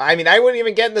true. I mean, I wouldn't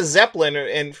even get in the Zeppelin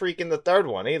in freaking the third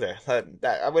one either.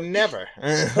 I would never.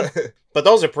 But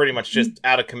those are pretty much just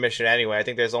out of commission anyway. I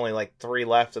think there's only 3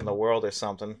 left in the world or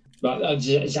something.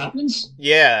 Zeppelins?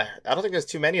 Yeah, I don't think there's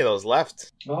too many of those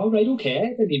left. Oh, right, okay. I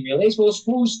didn't even realize. Well, I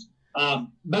suppose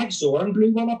Max Zorn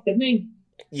blew one up, didn't he?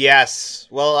 Yes.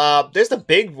 Well, there's the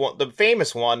big one, the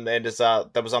famous one, and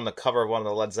that was on the cover of one of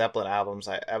the Led Zeppelin albums.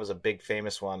 That was a big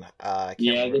famous one.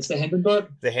 It's the Hindenburg.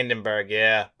 The Hindenburg,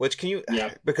 yeah. Which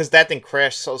because that thing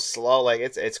crashed so slow,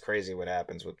 it's crazy what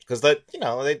happens because they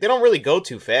don't really go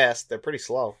too fast. They're pretty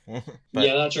slow.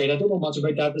 Yeah, that's right. I don't know much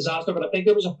about that disaster, but I think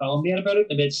there was a film made about it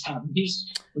in the mid-70s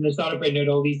when they started bringing out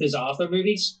all these disaster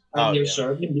movies. And they're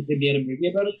certain they made a movie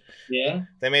about it. Yeah.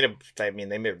 They made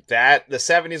that. The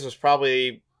 70s was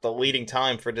probably the leading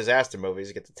time for disaster movies.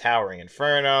 You get the Towering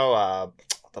Inferno.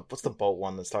 What's the boat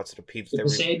one that starts with a P? The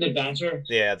Poseidon Adventure.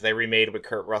 Yeah, they remade with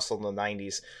Kurt Russell in the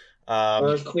 90s.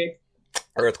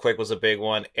 Earthquake was a big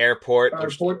one. Airport.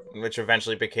 Which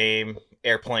eventually became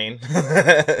Airplane.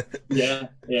 Yeah.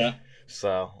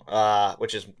 So,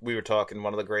 we were talking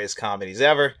one of the greatest comedies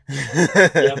ever.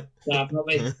 Yeah,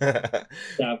 definitely.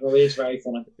 Definitely, it's very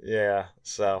funny. Yeah,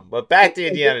 so, but back to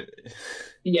Indiana.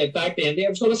 Yeah, back to India. I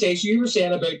was going to say, so you were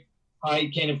saying about how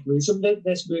kind of gruesome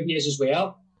this movie is as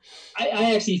well.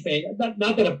 I actually think, not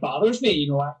that it bothers me,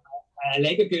 I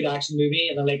like a good action movie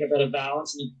and I like a bit of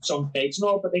balance and some fights and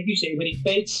all, but like you say, when he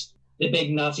fights the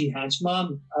big Nazi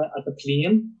henchman at the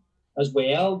plane as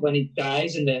well, when he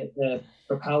dies in the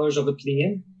propellers of the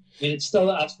plane, I mean,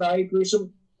 that's very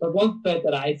gruesome. But one bit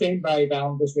that I find very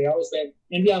violent as well is when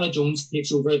Indiana Jones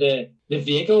takes over the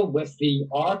vehicle with the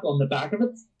ARK on the back of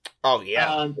it. Oh,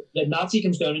 yeah. And the Nazi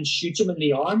comes down and shoots him in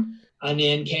the arm and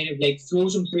then kind of like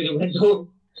throws him through the window.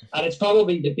 And it's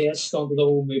probably the best stunt of the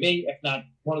whole movie, if not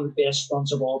one of the best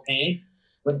stunts of all time.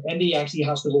 When Indy actually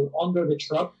has to go under the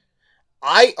truck.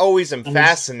 I always am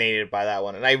fascinated by that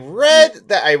one. And I read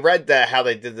that how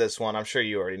they did this one. I'm sure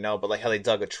you already know, but like how they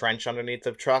dug a trench underneath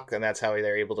the truck and that's how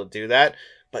they're able to do that.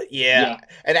 But yeah.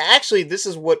 And actually this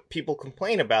is what people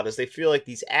complain about is they feel like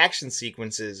these action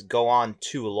sequences go on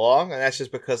too long, and that's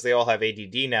just because they all have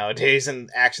ADD nowadays and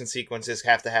action sequences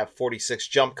have to have 46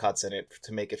 jump cuts in it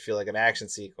to make it feel like an action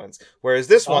sequence. Whereas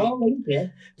this one,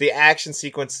 the action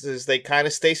sequences, they kind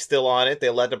of stay still on it. They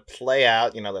let it play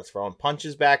out. They're throwing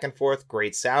punches back and forth,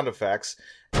 great sound effects.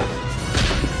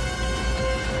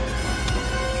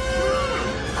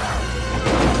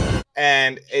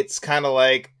 And it's kind of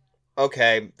like,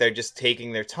 okay, they're just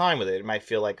taking their time with it. It might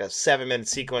feel like a 7-minute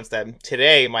sequence that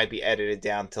today might be edited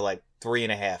down to like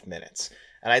 3.5 minutes.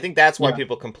 And I think that's why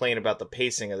people complain about the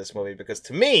pacing of this movie, because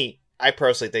to me, I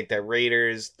personally think that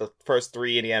Raiders, the first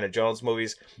 3 Indiana Jones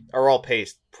movies, are all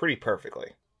paced pretty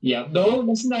perfectly. Yeah, no,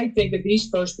 listen, I think that these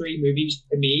first 3 movies,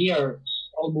 to me, are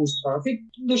almost perfect.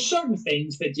 There's certain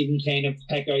things that you can kind of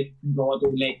pick out and go, I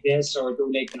don't like this or I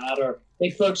don't like that. Or,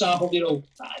 like, for example,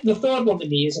 the third one to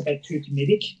me is a bit too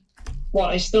comedic.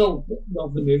 But I still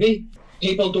love the movie.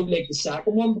 People don't like the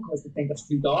second one because they think it's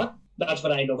too dark. That's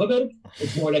what I love about it.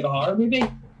 It's more like a horror movie.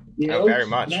 Oh, very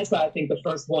much. And that's why I think the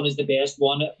first one is the best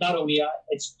one. Not only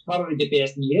it's probably the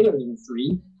best later than the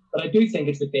 3, but I do think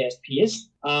it's the best pace.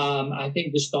 I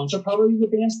think the stunts are probably the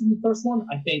best in the first one.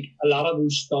 I think a lot of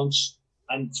those stunts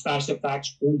and special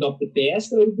effects hold up the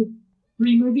best out of the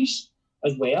 3 movies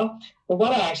as well. But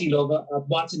what I actually love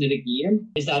watching it again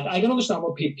is that I can understand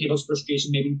what people's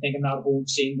frustration maybe thinking that whole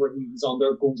scene where he was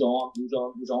under, goes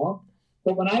on.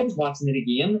 But when I was watching it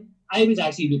again, I was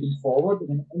actually looking forward to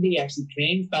when Indy actually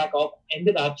climbs back up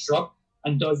into that truck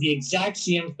and does the exact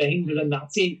same thing to the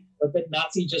Nazi, but the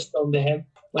Nazi just done to him.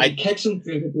 When he kicks him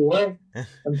through the door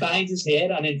and bangs his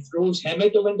head and then throws him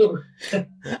out the window.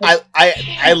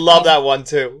 I love that one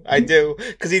too. I do.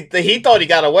 Because he thought he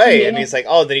got away and he's like,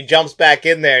 oh, then he jumps back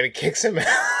in there and he kicks him out.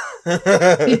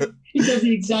 he does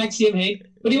the exact same thing.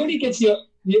 But he only gets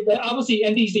obviously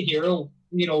Indy's the hero,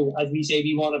 as we say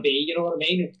we want to be, you know what I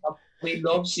mean? We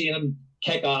love seeing him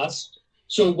kick ass.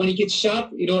 So when he gets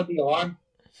shot, in the arm,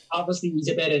 obviously he's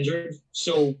a bit injured.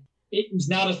 So he's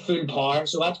not at full power,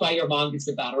 so that's why your man gets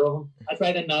the better of him. That's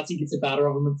why the Nazi gets the better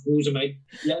of him and throws him out.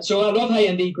 Yeah, so I love how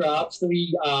Indy grabs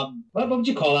the what would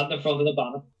you call that in the front of the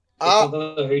bonnet? The front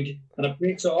of the hood, and it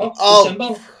breaks off the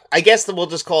symbol. I guess we'll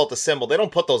just call it the symbol. They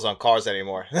don't put those on cars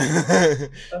anymore. No,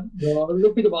 they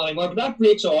don't put them on anymore, but that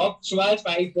breaks off, so that's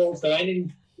why he falls down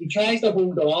and he tries to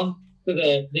hold on to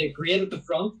the grate at the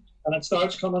front, and it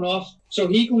starts coming off, so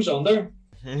he goes under.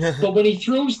 But when he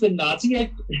throws the Nazi out,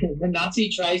 the Nazi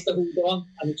tries to hold on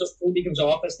and it just totally comes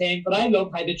off his time. But I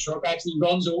love how the truck actually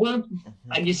runs over him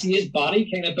and you see his body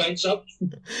kind of bounce up.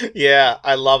 Yeah,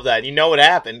 I love that. You know what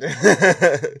happened.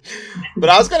 But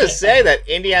I was going to say that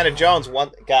Indiana Jones,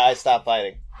 guys, stop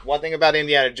fighting. One thing about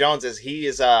Indiana Jones is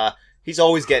he's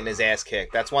always getting his ass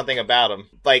kicked. That's one thing about him.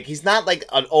 Like, he's not like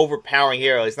an overpowering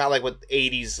hero. He's not like what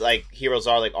 80s like heroes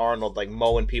are, like Arnold, like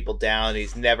mowing people down.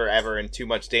 He's never ever in too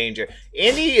much danger.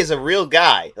 Indy is a real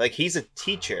guy. Like, he's a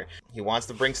teacher. He wants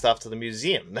to bring stuff to the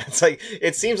museum. That's like,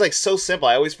 it seems like so simple.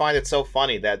 I always find it so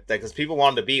funny that because people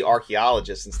wanted to be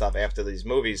archaeologists and stuff after these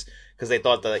movies because they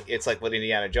thought that it's like what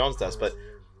Indiana Jones does, but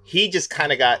he just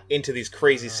kind of got into these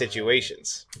crazy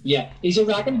situations. Yeah, he's a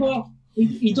wrecking ball.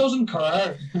 He doesn't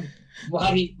care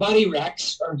what he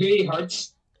wrecks or who he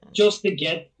hurts just to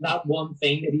get that one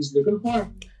thing that he's looking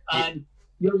for. And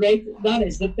you're right, that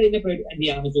is the thing about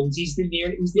Indiana Jones. He's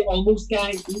the almost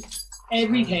guy.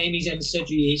 Every time he's in a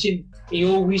situation, he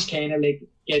always kind of like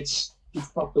gets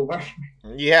fucked over.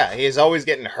 Yeah, he is always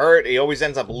getting hurt. He always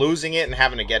ends up losing it and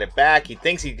having to get it back. He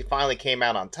thinks he finally came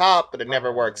out on top, but it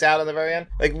never works out in the very end.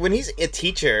 Like, when he's a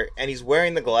teacher and he's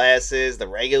wearing the glasses, the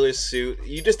regular suit,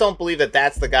 you just don't believe that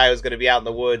that's the guy who's going to be out in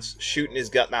the woods shooting his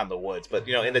gun, not in the woods, but,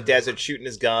 in the desert shooting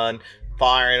his gun,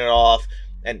 firing it off,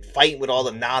 and fighting with all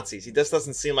the Nazis. He just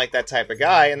doesn't seem like that type of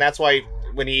guy, and that's why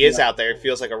when he is out there, it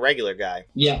feels like a regular guy.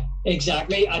 Yeah,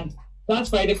 exactly. And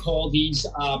that's why they call these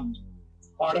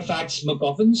artifacts,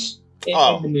 MacGuffins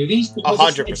in the movies, because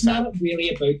 100%. it's not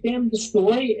really about them. The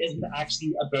story isn't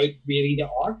actually about really the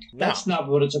ARK. That's not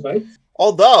what it's about.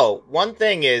 Although, one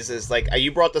thing is like,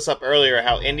 you brought this up earlier,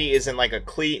 how Indy isn't like a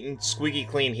squeaky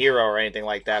clean hero or anything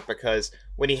like that, because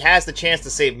when he has the chance to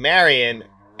save Marion,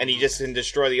 and he just can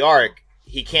destroy the ARK,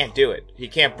 he can't do it. He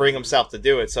can't bring himself to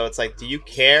do it. So it's like, do you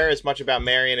care as much about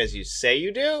Marion as you say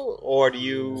you do? Or do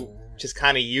you just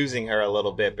kind of using her a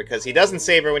little bit? Because he doesn't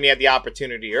save her when he had the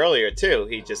opportunity earlier, too.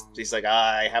 He's like,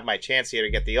 I have my chance here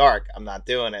to get the ARK. I'm not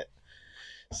doing it.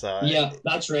 So yeah,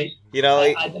 that's right. You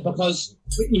know, because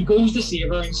he goes to save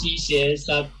her and she says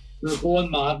that they're going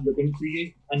mad looking for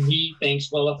you, and he thinks,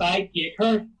 well, if I take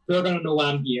her, they're going to know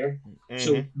I'm here.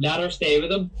 So let her stay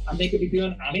with him, and they could be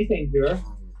doing anything to her.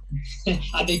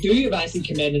 And they do eventually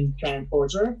come in and try and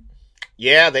force her.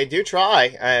 Yeah, they do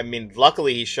try. I mean,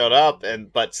 luckily he showed up,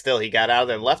 but still he got out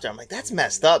there and left her. I'm like, that's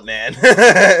messed up, man.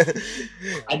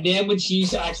 And then when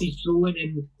she's actually thrown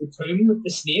in the tomb with the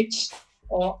snakes,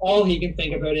 all he can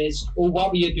think about is, oh,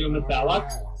 what were you doing with Bella?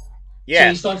 Yeah. So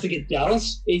he starts to get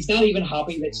jealous. He's not even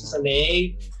happy that she's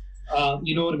alive.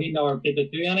 You know what I mean? Or did they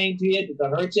do anything to you? Did they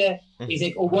hurt you? He's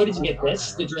like, oh, where did you get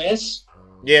this? The dress?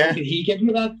 Yeah. Did he give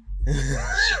you that?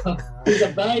 So he's a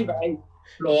very, very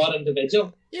flawed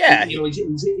individual. Yeah. You know,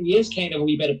 he is kind of a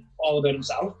wee bit all about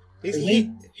himself.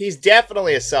 He's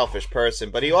definitely a selfish person,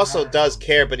 but he also does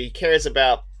care, but he cares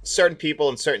about certain people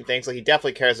and certain things. Like, he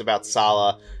definitely cares about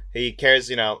Sala. He cares,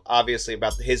 you know, obviously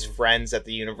about his friends at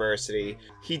the university.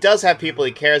 He does have people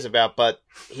he cares about, but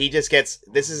he just gets...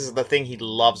 This is the thing he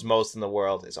loves most in the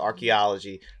world, is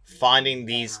archaeology. Finding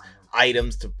these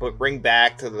items to bring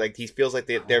back to, like, he feels like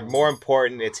they're more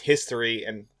important. It's history,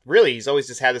 and really, he's always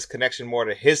just had this connection more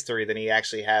to history than he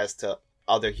actually has to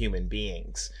other human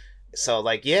beings. So,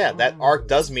 like, yeah, that ARK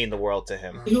does mean the world to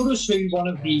him. You notice who one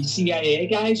of the CIA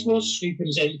guys was who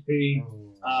comes in to...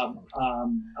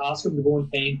 ask him to go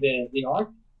and find the ARK?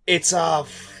 It's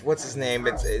what's his name?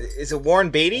 Is it Warren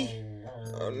Beatty?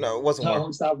 Oh, no, it wasn't. No,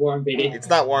 it's not Warren Beatty. It's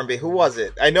not Warren Beatty. Who was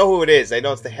it? I know who it is. I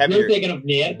know it's the heavier. You're thinking of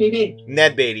Ned Beatty.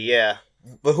 Ned Beatty, yeah.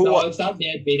 But who? No, it's not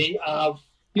Ned Beatty.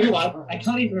 You know what? I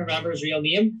can't even remember his real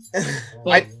name.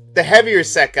 But... the heavier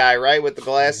set guy, right, with the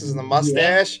glasses and the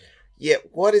mustache. Yeah,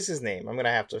 what is his name? I'm gonna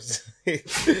have to.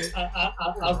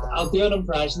 I'll do an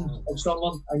impression of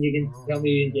someone, and you can tell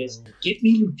me who it is. Get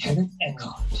me Lieutenant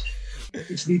Eckhart.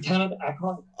 It's Lieutenant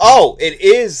Eckhart. Oh, it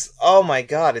is. Oh my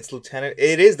God, it's Lieutenant.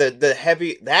 It is the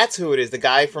heavy. That's who it is. The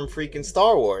guy from freaking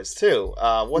Star Wars too.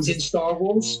 He's in Star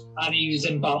Wars, and he was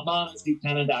in Batman as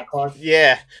Lieutenant Eckhart.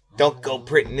 Yeah, don't go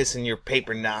printing this in your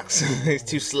paper knocks. He's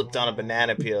too slipped on a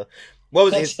banana peel. What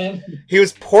was his? He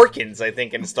was Porkins, I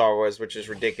think, in Star Wars, which is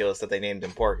ridiculous that they named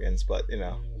him Porkins, but, you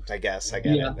know, I guess I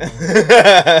get it.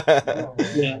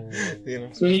 Yeah. You know.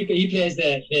 So he plays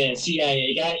the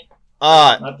CIA guy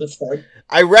at the start.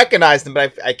 I recognized him,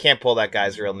 but I can't pull that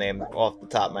guy's real name off the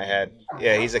top of my head.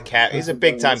 Yeah, he's a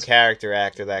big time character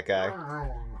actor, that guy.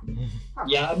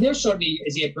 Yeah, and there's certainly,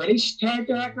 is he a British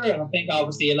character actor? And I think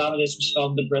obviously a lot of this was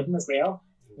filmed in Britain as well.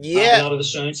 Yeah. A lot of the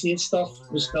soundstage stuff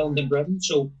was filmed in Britain,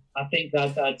 so I think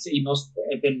that he must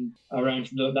have been around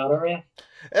from that area.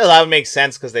 Well, that would make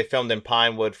sense because they filmed in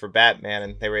Pinewood for Batman,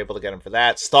 and they were able to get him for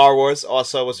that. Star Wars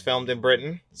also was filmed in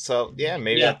Britain, so yeah,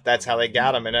 maybe that's how they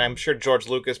got him. And I'm sure George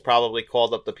Lucas probably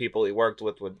called up the people he worked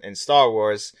with in Star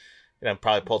Wars, you know,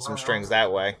 probably pulled some strings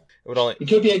that way. It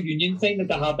could be a union thing that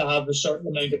they have to have a certain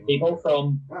amount of people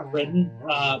from Britain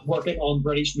working on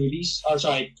British movies,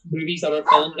 movies that are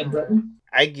filmed in Britain.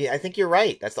 I think you're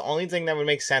right. That's the only thing that would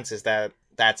make sense, is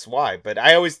that's why. But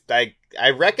I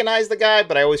recognize the guy,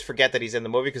 but I always forget that he's in the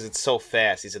movie because it's so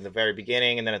fast. He's in the very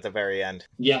beginning and then at the very end.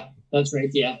 Yeah, that's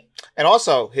right, yeah. And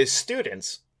also, his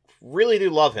students really do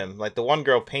love him. Like, the one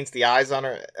girl paints the eyes on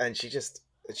her, and she's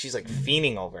like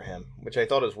fiending over him, which I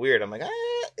thought was weird. I'm like,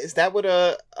 is that what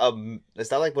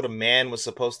what a man was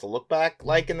supposed to look back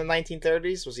like in the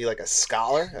 1930s? Was he like a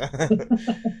scholar?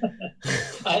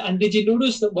 And did you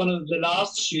notice that one of the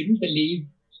last students to leave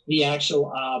the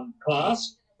actual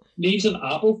class leaves an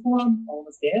apple for him on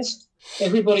his desk?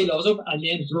 Everybody loves him, and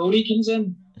then Brody comes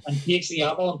in and takes the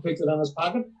apple and puts it in his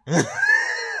pocket.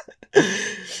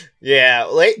 Yeah,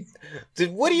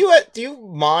 do you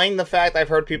mind the fact I've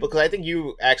heard people, because I think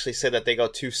you actually said that they go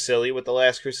too silly with The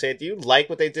Last Crusade. Do you like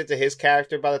what they did to his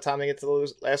character by the time they get to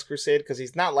The Last Crusade? Because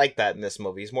he's not like that in this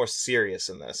movie. He's more serious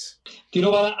in this. Do you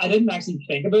know what? I didn't actually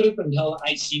think about it until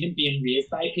I seen it being raised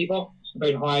by people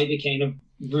about how they kind of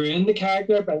ruined the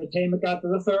character by the time it got to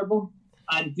the third one.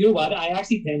 And you know what? I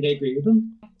actually tend to agree with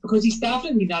him, because he's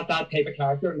definitely not that type of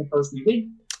character in the first movie.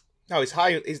 No, he's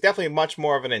high. He's definitely much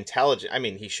more of an intelligent. I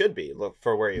mean, he should be look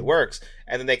for where he works.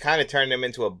 And then they kind of turned him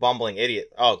into a bumbling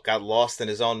idiot. Oh, got lost in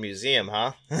his own museum,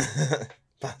 huh?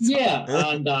 Yeah,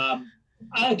 and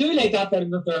I do like that bit in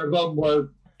the third one where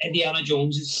Indiana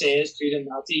Jones says to the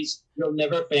Nazis, "You'll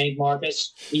never find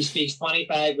Marcus. He speaks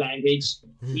 25 languages.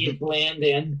 He'd blend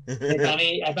in.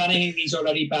 If anything, he's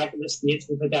already back in the States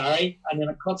with the diary." And then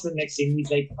it cuts to the next scene. He's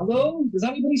like, "Hello, does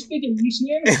anybody speak English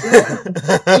here?" So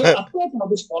I thought that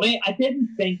was funny. I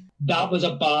didn't think that was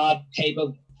a bad type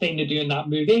of thing to do in that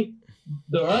movie.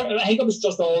 I think it was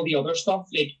just all the other stuff,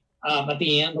 like at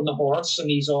the end on the horse, and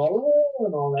he's all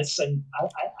and all this. And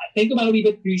I think it might a wee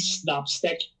bit too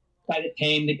slapstick by the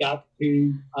time they got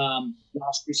to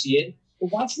Last Crusade.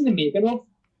 But watching the making of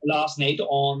last night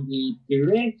on the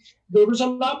Blu-ray, there was a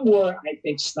lot more, I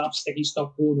think, slapsticky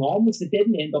stuff going on, which they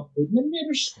didn't end up putting in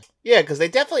Raiders. Yeah, because they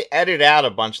definitely edited out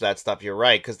a bunch of that stuff. You're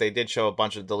right, because they did show a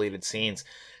bunch of deleted scenes.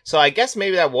 So I guess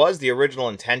maybe that was the original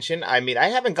intention. I mean, I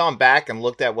haven't gone back and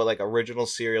looked at what like original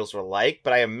serials were like,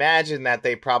 but I imagine that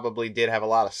they probably did have a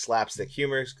lot of slapstick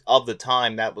humor of the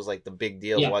time. That was like the big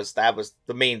deal. That was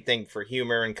the main thing for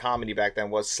humor and comedy back then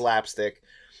was slapstick,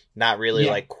 not really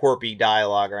like quirky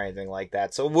dialogue or anything like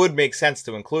that. So it would make sense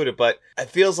to include it, but it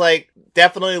feels like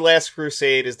definitely Last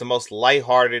Crusade is the most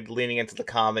lighthearted, leaning into the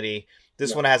comedy.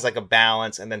 This one has like a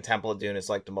balance, and then Temple of Doom is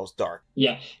like the most dark.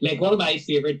 Yeah, like one of my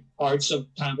favorite parts of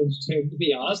Temple of Doom, to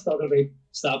be honest, out of the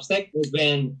slapstick, was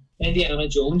when Indiana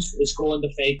Jones is going to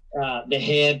fight the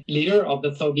head leader of the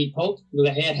thuggy cult,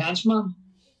 the head henchman,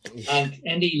 and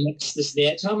Indy licks the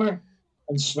sledgehammer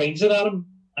and swings it at him,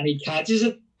 and he catches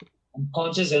it and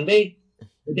punches Indy,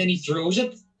 but then he throws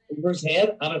it over his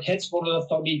head, and it hits one of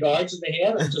the thuggy guards in the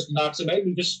head and just knocks him out, and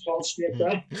he just falls straight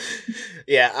down.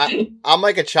 Yeah, I'm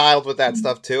like a child with that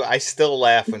stuff too. I still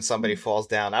laugh when somebody falls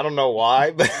down. I don't know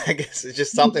why, but I guess it's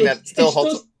just something that still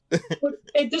holds.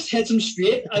 It just hits him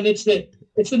straight, and it's the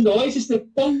noise, it's the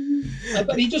boom,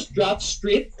 but he just drops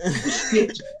straight.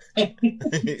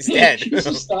 He's dead.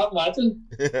 Just stop watching.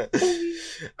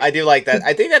 I do like that.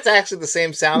 I think that's actually the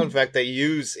same sound effect they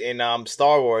use in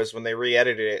Star Wars when they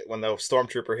re-edited it when the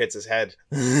stormtrooper hits his head.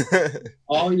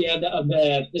 Oh yeah,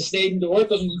 the sliding door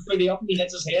doesn't go fully up and he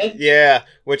hits his head. Yeah,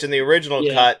 which in the original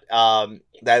cut,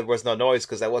 that was no noise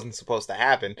because that wasn't supposed to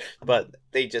happen. But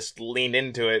they just leaned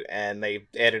into it and they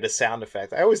added a sound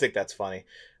effect. I always think that's funny.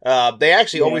 They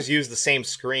actually always use the same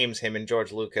screams, him and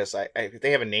George Lucas.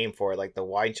 They have a name for it, like the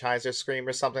Weinheiser scream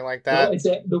or something like that. No, it's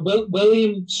the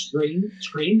William Scream.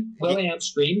 William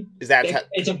Scream. Is that?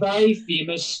 It's a very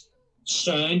famous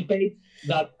sound bite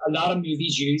that a lot of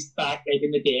movies used back like in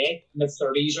the day, in the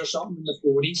 30s or something, in the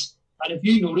 40s. And if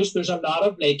you notice, there's a lot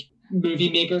of like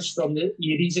movie makers from the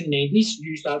 80s and 90s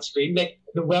use that scream. Like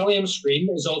the William Scream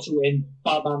is also in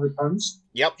Batman Returns.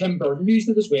 Yep. Tim Burton used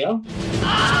it as well.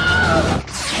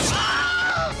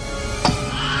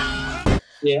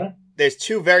 Yeah. There's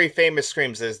two very famous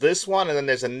screams. There's this one, and then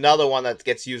there's another one that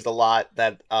gets used a lot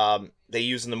that they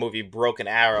use in the movie Broken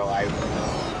Arrow.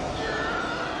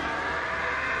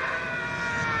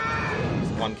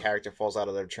 One character falls out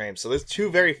of their train. So there's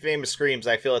two very famous screams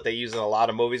I feel like they use in a lot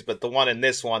of movies, but the one in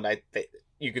this one,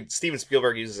 Steven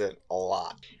Spielberg uses it a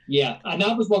lot. Yeah, and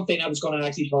that was one thing I was going to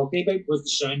actually talk to you about, was the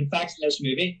sound effects in this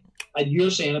movie. And you're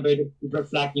saying about it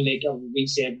reflecting, like we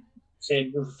said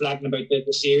reflecting about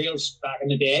the serials back in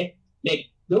the day, like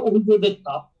the over the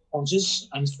top punches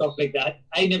and stuff like that.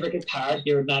 I never get tired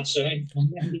hearing that sound.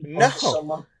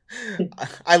 No.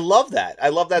 I love that. I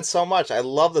love that so much. I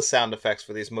love the sound effects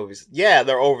for these movies. Yeah,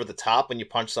 they're over the top when you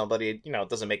punch somebody. You know, it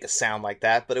doesn't make a sound like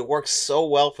that, but it works so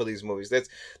well for these movies.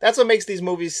 That's what makes these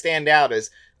movies stand out, is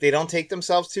they don't take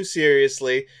themselves too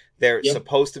seriously. They're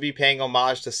supposed to be paying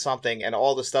homage to something, and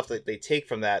all the stuff that they take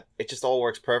from that, it just all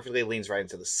works perfectly. It leans right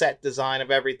into the set design of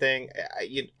everything.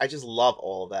 I just love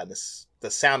all of that.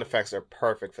 The sound effects are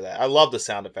perfect for that. I love the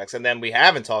sound effects. And then we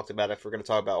haven't talked about, if we're going to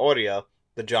talk about audio,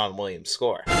 the John Williams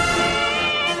score. You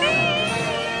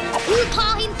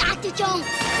call him Dr. Jones.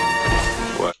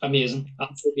 What? Amazing.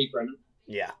 Absolutely brilliant.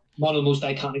 Yeah. One of the most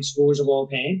iconic scores of all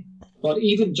time. But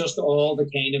even just all the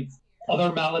kind of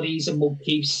other melodies and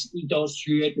motifs he does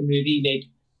throughout the movie, like,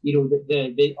 you know,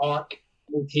 the ARK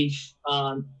motif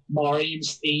and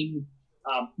Marian's theme.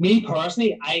 Me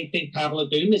personally, I think Temple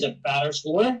of Doom is a better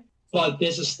score, but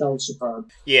this is still superb.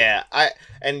 Yeah,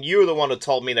 and you were the one who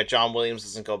told me that John Williams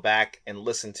doesn't go back and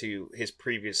listen to his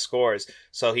previous scores,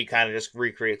 so he kind of just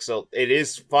recreates. So it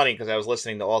is funny, because I was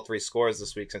listening to all three scores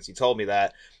this week since you told me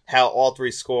that, how all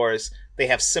three scores, they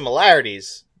have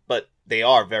similarities, but they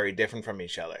are very different from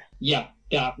each other. Yeah,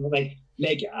 definitely.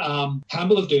 Like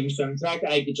Temple of Doom soundtrack,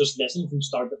 I could just listen from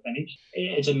start to finish.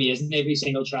 It's amazing. Every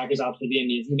single track is absolutely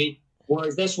amazing to me.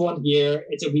 Whereas this one here,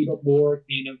 it's a wee bit more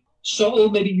kind of subtle,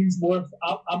 maybe use more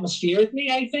atmospherically,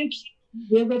 I think.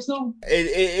 The original.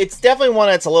 It's definitely one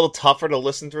that's a little tougher to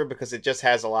listen through because it just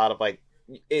has a lot of like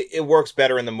it works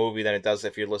better in the movie than it does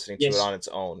if you're listening to it on its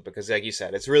own, because like you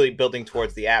said, it's really building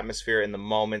towards the atmosphere and the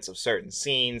moments of certain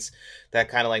scenes that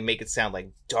kind of like make it sound like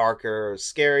darker or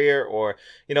scarier, or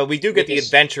we do get the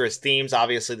adventurous themes.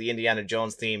 Obviously the Indiana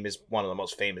Jones theme is one of the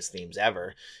most famous themes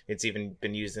ever. It's even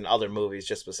been used in other movies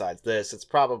just besides this. It's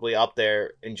probably up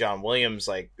there in John Williams,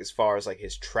 like as far as like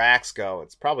his tracks go.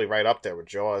 It's probably right up there with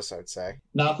Jaws, I'd say.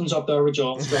 Nothing's up there with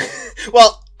Jaws.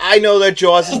 Well, I know that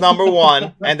Jaws is number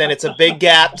one, and then it's a big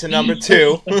gap to number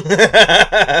two.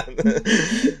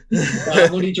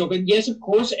 I'm only joking. Yes, of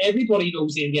course, everybody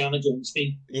knows the Indiana Jones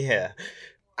theme. Yeah.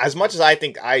 As much as I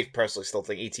personally still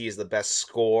think E.T. is the best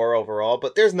score overall,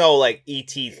 but there's no, like,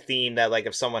 E.T. theme that, like,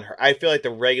 if someone heard... I feel like the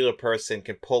regular person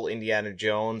can pull Indiana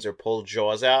Jones or pull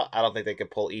Jaws out. I don't think they could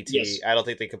pull E.T. Yes. I don't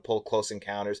think they could pull Close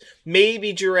Encounters.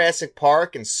 Maybe Jurassic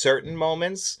Park in certain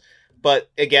moments.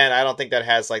 But again, I don't think that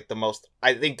has like the most.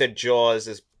 I think that Jaws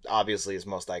is obviously his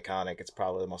most iconic. It's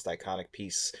probably the most iconic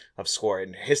piece of score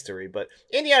in history. But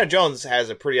Indiana Jones has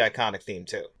a pretty iconic theme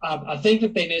too. I think the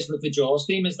thing is with the Jaws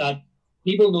theme is that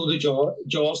people know the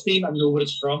Jaws theme and know what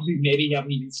it's from, who maybe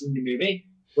haven't even seen the movie.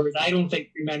 Whereas I don't think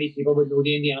too many people would know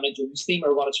the Indiana Jones theme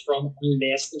or what it's from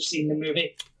unless they've seen the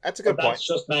movie. That's a good point. That's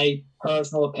just my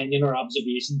personal opinion or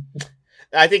observation.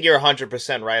 I think you're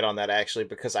 100% right on that, actually,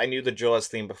 because I knew the Jaws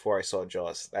theme before I saw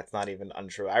Jaws. That's not even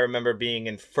untrue. I remember being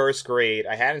in first grade.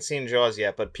 I hadn't seen Jaws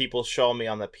yet, but people showed me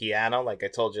on the piano. Like I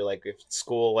told you, like if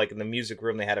school, like in the music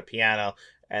room, they had a piano,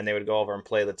 and they would go over and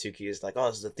play the two keys. Like, oh,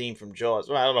 this is the theme from Jaws.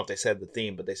 Well, I don't know if they said the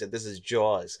theme, but they said this is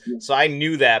Jaws. Yeah. So I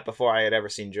knew that before I had ever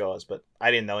seen Jaws, but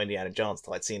I didn't know Indiana Jones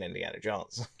till I'd seen Indiana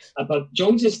Jones. But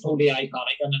Jones is totally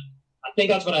iconic, and I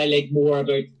think that's what I like more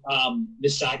about the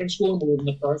second score more than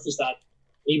the first, is that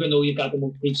even though you've got the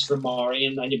motifs for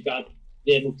Marion and you've got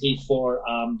the motif for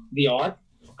the ARK,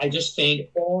 I just think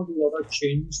all the other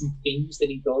tunes and themes that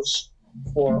he does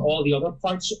for all the other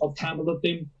parts of Temple of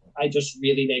Doom, I just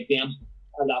really like them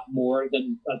a lot more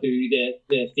than I do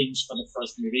the themes for the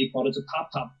first movie. But it's a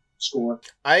top score.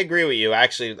 I agree with you.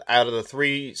 Actually, out of the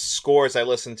three scores I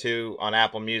listened to on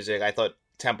Apple Music, I thought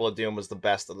Temple of Doom was the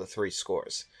best of the three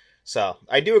scores. So,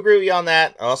 I do agree with you on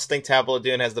that. I also think Temple of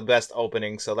Doom has the best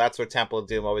opening, so that's where Temple of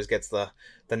Doom always gets the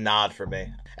nod for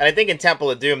me. And I think in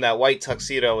Temple of Doom, that white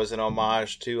tuxedo is an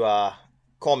homage to,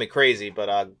 call me crazy,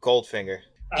 but Goldfinger.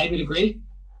 I would agree.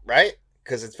 Right?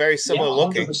 Because it's very similar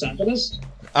looking. 100% it is.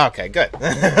 Okay, good.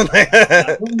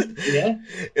 Yeah.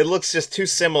 It looks just too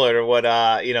similar to what,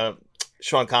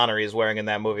 Sean Connery is wearing in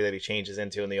that movie that he changes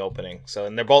into in the opening. So,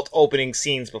 and they're both opening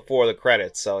scenes before the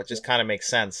credits, so it just kind of makes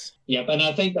sense. Yep, and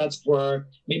I think that's where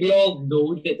maybe we all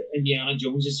know that Indiana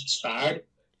Jones is inspired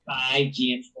by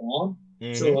James Bond.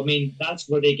 Mm-hmm. So, I mean, that's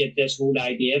where they get this whole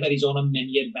idea that he's on a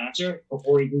mini adventure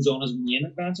before he goes on his main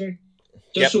adventure.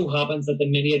 Just so happens that the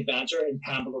mini adventure in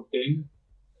Temple of Doom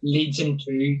leads him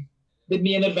to the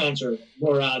main adventure,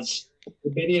 whereas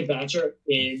the mini adventure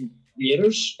in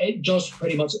Raiders, it just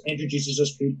pretty much introduces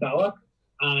us to Belloc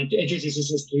and it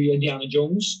introduces us to Indiana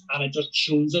Jones, and it just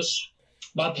shows us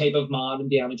what type of man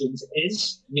Indiana Jones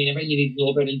is. I mean, everything you need to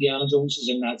know about Indiana Jones is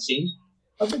in that scene.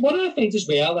 But one of the things as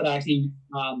well that actually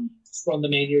sprung to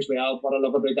mind here as well, what I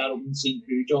love about that opening scene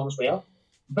too, John, as well,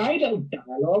 very little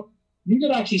dialogue. You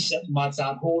could actually sit and watch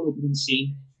that whole opening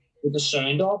scene with the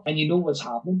sound off, and you know what's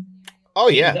happening. Oh,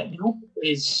 yeah. That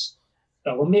is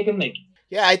filmmaking, like.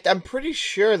 Yeah, I'm pretty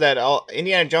sure that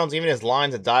Indiana Jones, even his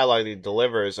lines of dialogue he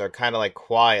delivers are kind of like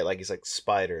quiet, like he's like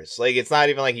spiders. Like, it's not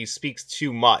even like he speaks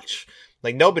too much.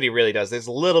 Like, nobody really does. There's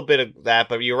a little bit of that,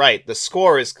 but you're right. The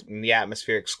score is, the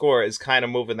atmospheric score is kind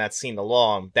of moving that scene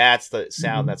along. That's the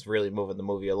sound that's really moving the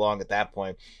movie along at that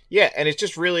point. Yeah, and it's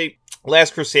just really,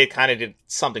 Last Crusade kind of did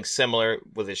something similar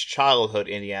with his childhood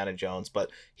Indiana Jones,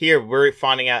 but here we're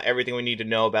finding out everything we need to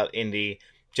know about Indy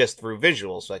just through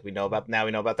visuals. Like we know about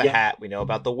the hat, we know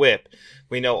about the whip,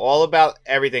 we know all about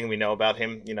everything. We know about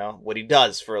him, what he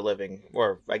does for a living,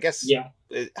 or I guess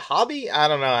hobby. I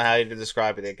don't know how to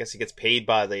describe it. I guess he gets paid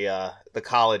by the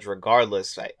college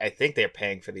regardless. I think they're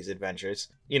paying for these adventures.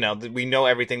 We know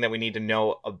everything that we need to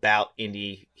know about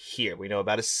Indy here. We know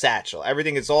about his satchel.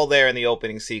 Everything is all there in the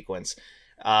opening sequence.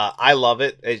 I love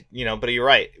it, but you're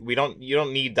right. You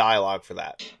don't need dialogue for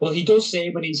that. Well, he does say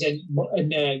when he's in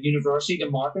university to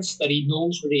Marcus that he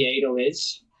knows where the idol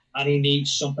is and he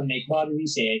needs something like, what did he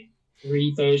say?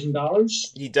 $3,000.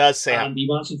 He does say, and he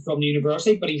wants it from the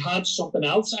university, but he had something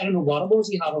else. I don't know what it was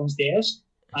he had on his desk,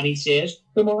 and he says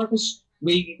to Marcus,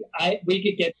 we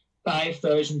could get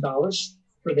 $5,000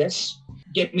 for this.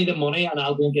 Give me the money, and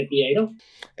I'll go and get the idol.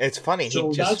 It's funny.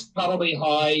 So that's probably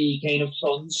how he kind of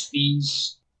funds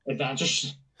these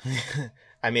adventures.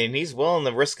 I mean, he's willing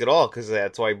to risk it all because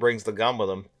that's why he brings the gun with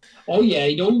him. Oh yeah,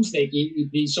 he knows like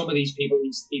some of these people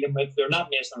he's dealing with, they're not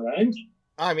messing around.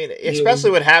 I mean, especially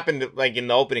what happened like in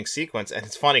the opening sequence, and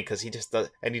it's funny because he just does,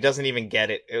 and he doesn't even get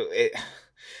it.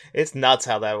 It's nuts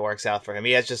how that works out for him.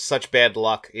 He has just such bad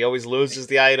luck. He always loses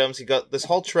the items. He got this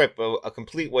whole trip a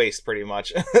complete waste, pretty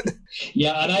much.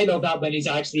 Yeah, and I love that when he's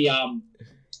actually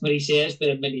when he says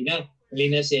to Melina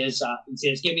says he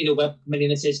says, "Give me the whip."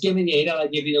 Melina says, "Give me the idol. I'll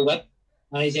give you the whip."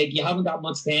 And he's like, "You haven't got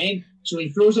much time," so he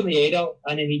throws him the idol,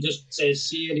 and then he just says,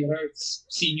 "See you later,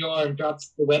 senor," and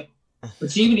drops the whip.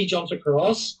 But see when he jumps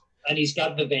across and he's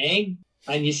got the bang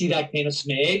and you see that kind of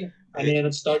smile and then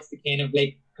it starts to kind of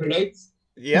like pull out.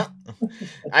 Yeah.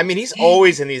 I mean, he's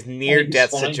always in these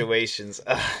near-death situations.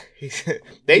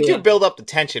 They do build up the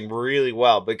tension really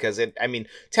well because,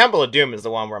 Temple of Doom is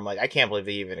the one where I'm like, I can't believe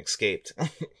they even escaped.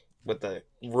 With the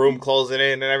room closing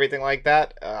in and everything like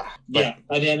that. Yeah,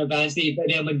 and then eventually,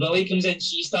 when Billy comes in,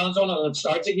 she stands on it and it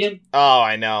starts again. Oh,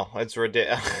 I know. It's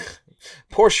ridiculous.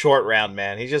 Poor Short Round,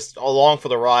 man. He's just along for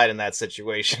the ride in that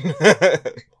situation.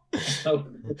 So,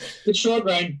 the Short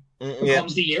Round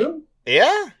becomes the hero.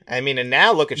 Yeah. I mean, and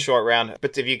now look at Short Round.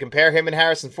 But if you compare him and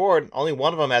Harrison Ford, only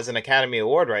one of them has an Academy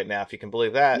Award right now, if you can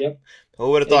believe that. Yep. Who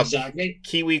would have thought? Exactly.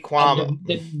 Kiwi Kwame.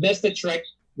 They missed the trick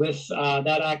with that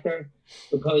actor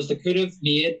because they could have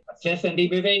made a fifth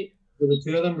indie movie with the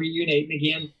two of them reuniting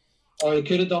again, or they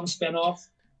could have done spin-off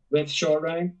with Short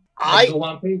Round.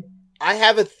 I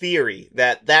have a theory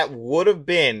that would have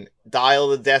been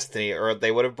Dial of Destiny, or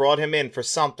they would have brought him in for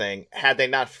something had they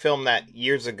not filmed that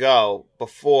years ago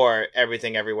before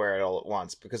Everything Everywhere All at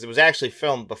Once, because it was actually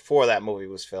filmed before that movie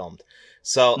was filmed.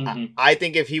 So I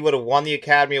think if he would have won the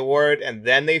Academy Award and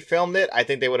then they filmed it, I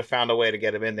think they would have found a way to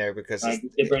get him in there because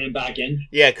they bring him back in.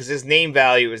 Yeah, because his name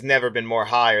value has never been more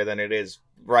higher than it is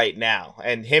right now.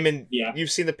 And you've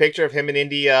seen the picture of him and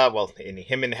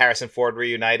him and Harrison Ford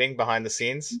reuniting behind the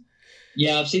scenes.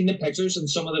 Yeah, I've seen the pictures and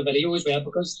some of the video as well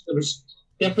because there was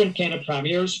different kind of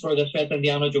premieres for the fifth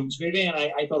Indiana Jones movie, and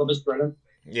I thought it was brilliant.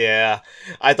 Yeah,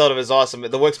 I thought it was awesome.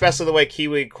 Especially the way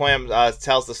Kiwi Kwame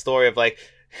tells the story of like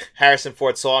Harrison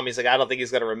Ford saw him. He's like, I don't think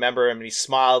he's going to remember him. And he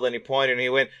smiled and he pointed and he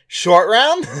went, Short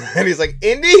Round? And he's like,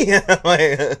 Indy?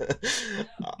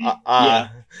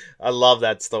 I love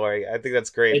that story. I think that's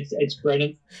great. It's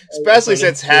brilliant. Especially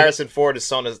since Harrison Ford is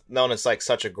known as like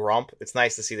such a grump. It's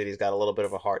nice to see that he's got a little bit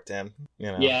of a heart to him.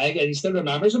 You know? Yeah, and he still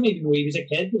remembers him even when he was a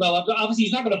kid. Well, obviously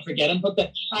he's not going to forget him, but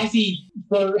actually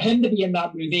for him to be in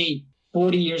that movie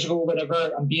 40 years ago or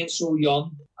whatever and being so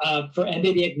young, for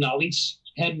Indy to acknowledge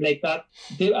him like that,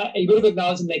 he would have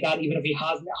acknowledged him like that even if he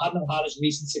hadn't had his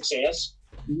recent success.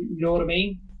 You know what I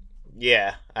mean?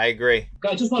 Yeah, I agree.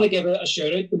 I just want to give a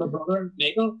shout out to my brother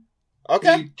Michael.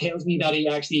 Okay. Who tells me that he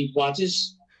actually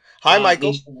watches. Hi,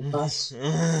 Michael.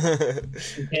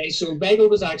 Okay, so Michael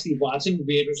was actually watching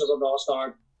Raiders of the Lost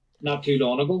Ark not too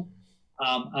long ago,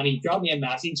 and he dropped me a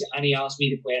message and he asked me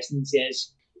the question. He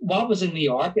says, "What was in the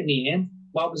Ark in the end?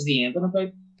 What was the ending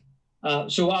about?"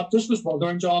 So I just was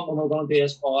wondering, John, when we're going to do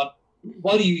this pod,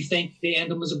 what do you think the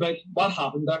ending was about? What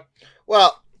happened there?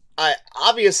 Well,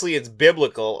 obviously it's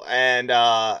biblical, and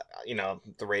the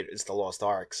Raiders is the Lost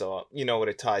Ark, so you know what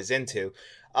it ties into.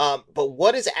 But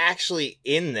what is actually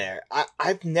in there?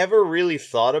 I've never really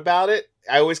thought about it.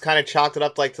 I always kind of chalked it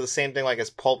up like to the same thing like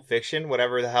as Pulp Fiction,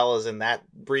 whatever the hell is in that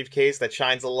briefcase that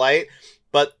shines a light.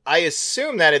 But I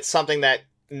assume that it's something that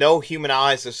no human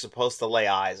eyes are supposed to lay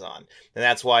eyes on. And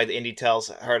that's why the Indy tells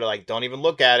her to, like, don't even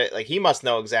look at it. Like, he must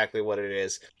know exactly what it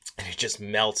is. And it just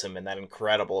melts him in that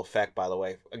incredible effect, by the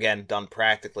way. Again, done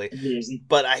practically. Amazing.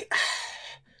 But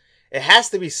it has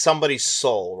to be somebody's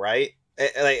soul, right?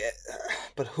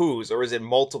 But whose? Or is it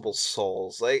multiple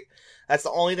souls? Like, that's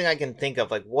the only thing I can think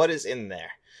of. Like, what is in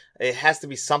there? It has to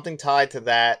be something tied to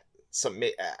that.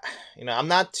 I'm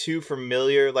not too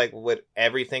familiar like with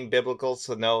everything biblical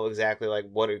to know exactly like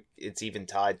what it's even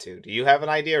tied to. Do you have an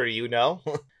idea, or do you know?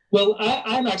 Well,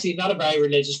 I'm actually not a very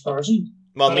religious person.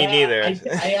 Well, me neither.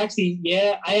 I actually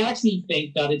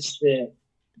think that it's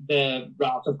the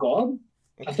wrath of God.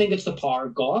 I think it's the power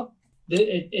of God.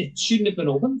 It shouldn't have been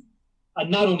opened, and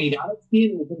not only that, it's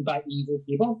being opened by evil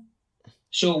people.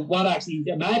 So what actually,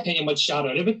 in my opinion, what shot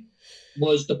out of it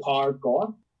was the power of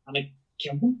God, and it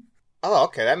killed him. Oh,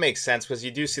 okay, that makes sense, because you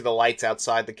do see the lights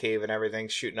outside the cave and everything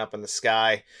shooting up in the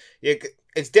sky.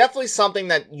 it's definitely something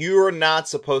that you're not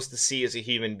supposed to see as a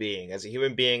human being. As a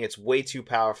human being, it's way too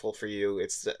powerful for you.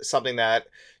 It's something that,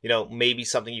 maybe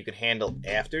something you can handle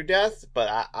after death.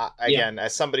 But again,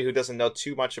 as somebody who doesn't know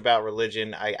too much about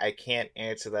religion, I can't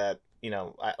answer that.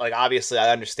 Obviously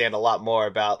I understand a lot more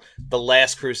about The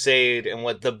Last Crusade and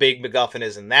what the big MacGuffin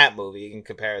is in that movie in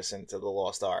comparison to The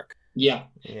Lost Ark. Yeah.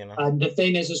 And the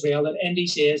thing is as well that Indy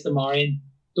says to Marion,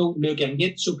 don't look into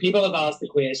it. So people have asked the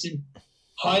question,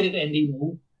 how did Indy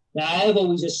know? Now, I've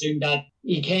always assumed that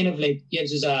he kind of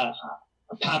gives us a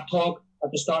pep talk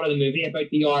at the start of the movie about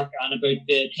the Ark and about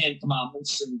the Ten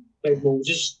Commandments and about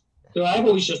Moses. So I've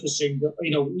always just assumed that,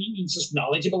 he's just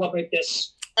knowledgeable about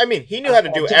this. I mean, he knew how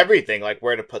to do everything, like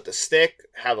where to put the stick,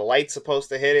 how the light's supposed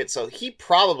to hit it. So he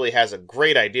probably has a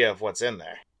great idea of what's in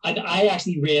there. And I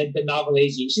actually read the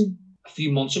novelization a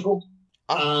few months ago,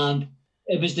 and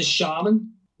it was the shaman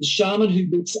who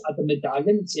looks at the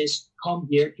medallion and says, "Come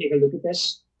here, take a look at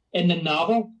this." In the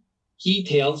novel, he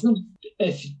tells them,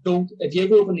 if you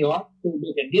ever open the Ark, don't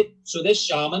look into it. So this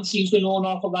shaman seems to know an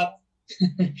awful lot.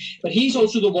 But he's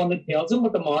also the one that tells them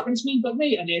what the markings mean, doesn't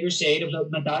he? On the other side of the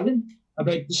medallion,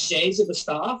 about the size of the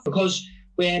staff. Because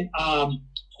when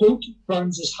Hope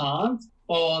burns his hand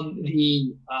on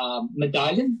the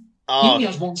medallion, he only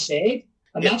has one side.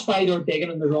 And that's why they're digging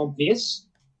in the wrong place.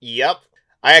 Yep.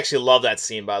 I actually love that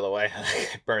scene, by the way.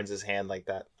 Burns his hand like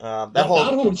that. That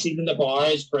whole scene in the bar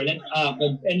is brilliant.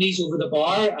 And he's over the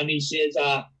bar and he says,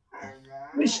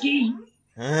 whiskey.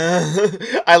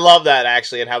 I love that,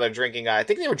 actually, and how they're drinking. I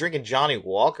think they were drinking Johnny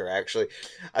Walker, actually.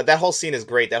 That whole scene is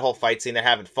great. That whole fight scene, they're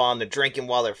having fun. They're drinking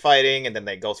while they're fighting, and then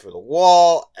they go through the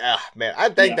wall. Man, I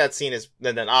think that scene is...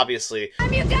 And then, obviously...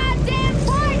 I'm your goddamn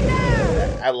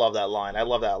partner! I love that line. I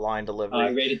love that line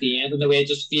delivery. Right at the end, and the way it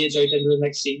just fades out into the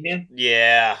next scene, man.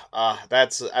 Yeah.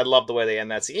 I love the way they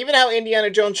end that scene. Even how Indiana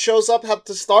Jones shows up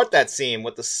to start that scene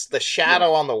with the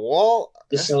shadow on the wall.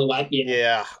 The silhouette,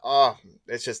 yeah. Oh,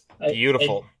 it's just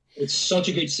beautiful. It's such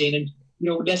a good scene. And,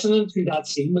 listening to that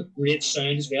scene with great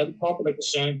sound as well. We talked about the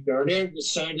sound earlier, the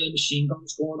sound of the machine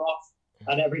guns going off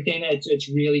and everything. It's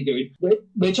really good.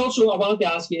 Which also, I wanted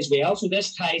to ask you as well. So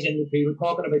this ties in with we were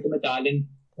talking about the medallion,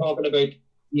 talking about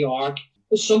the Ark.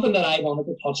 There's something that I wanted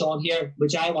to touch on here,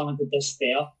 which I wanted to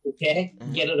dispel, okay?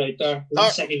 Get it out there.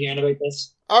 I'm sick of hearing about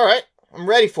this. All right. I'm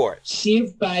ready for it.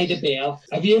 Saved by the Bell.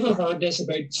 Have you ever heard this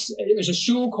about... There's a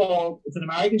show called... It's an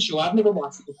American show. I've never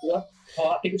watched it before.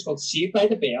 I think it's called Saved by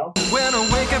the Bell. When I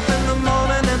wake up in the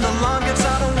morning and the alarm gets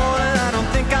out of warning, I don't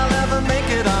think I'll ever make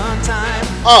it on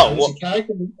time. There's a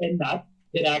character in that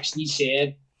actually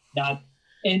said that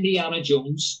Indiana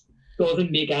Jones doesn't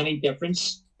make any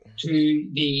difference to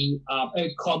the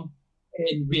outcome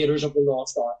in Raiders of the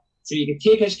Lost Ark. So you could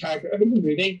take his character out of the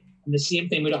movie and the same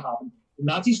thing would have happened. The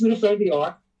Nazis would have found the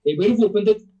Ark, they would have opened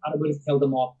it, and it would have killed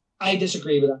them off. I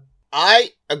disagree with that.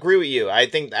 I agree with you. I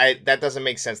think that doesn't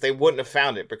make sense. They wouldn't have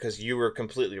found it because you were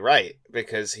completely right.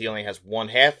 Because he only has one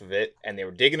half of it, and they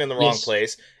were digging in the wrong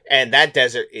place. And that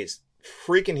desert is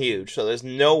freaking huge, so there's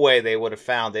no way they would have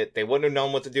found it. They wouldn't have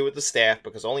known what to do with the staff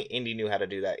because only Indy knew how to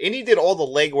do that. Indy did all the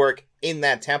legwork in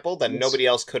that temple that nobody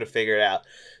else could have figured out.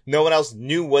 No one else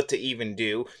knew what to even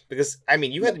do because,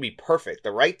 you had to be perfect.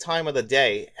 The right time of the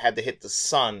day had to hit the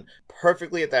sun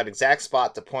perfectly at that exact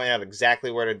spot to point out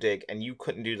exactly where to dig, and you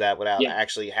couldn't do that without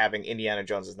actually having Indiana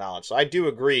Jones's knowledge. So I do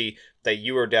agree that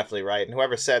you were definitely right, and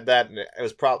whoever said that, it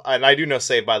was probably, and I do know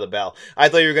Saved by the Bell. I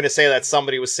thought you were going to say that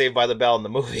somebody was saved by the bell in the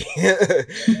movie.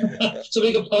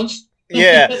 Somebody got punched.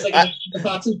 Yeah, I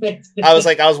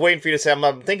was waiting for you to say.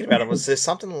 I'm thinking about it. Was there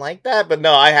something like that? But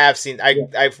no, I have seen.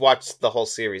 I've watched the whole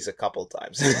series a couple of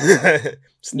times.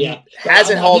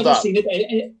 Hasn't held up. Seen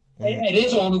it. It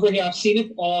is on over here. I've seen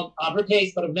it on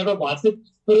advertised, but I've never watched it.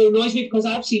 But it annoys me because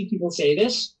I've seen people say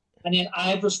this, and then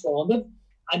I've responded,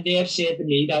 and they have said to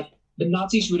me that the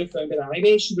Nazis would have found it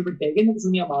anyway. So they were digging. It was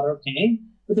only a matter of time.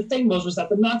 But the thing was that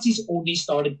the Nazis only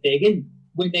started digging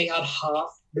when they had half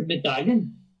the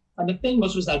medallion. And the thing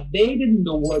was that they didn't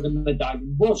know where the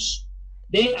medallion was.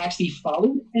 They actually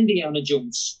followed Indiana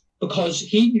Jones because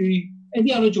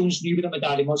Indiana Jones knew where the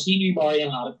medallion was. He knew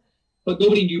Marion had it, but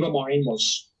nobody knew where Marion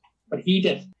was. But he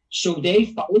did. So they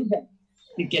followed him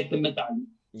to get the medallion.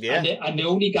 Yeah. And they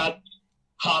only got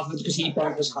half of it because he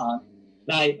burnt his hand.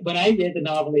 Now, when I read the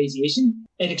novelization,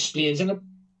 it explains in it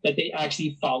that they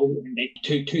actually followed him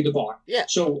to the bar. Yeah.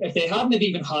 So if they hadn't have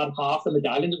even had half the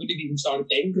medallion, they wouldn't have even started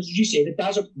digging. Because as you say, the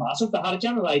desert's massive. They had a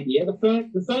general idea. They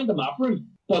found the map room,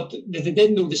 but they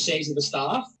didn't know the size of the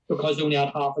staff because they only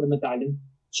had half of the medallion.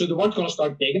 So they weren't going to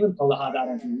start digging until they had that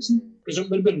information, because it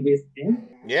would have been wasted time.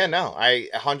 Yeah, no, I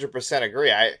 100% agree.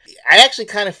 I actually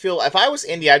kind of feel if I was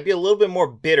Indy, I'd be a little bit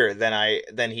more bitter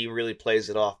than he really plays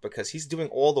it off, because he's doing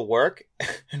all the work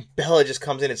and Bella just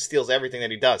comes in and steals everything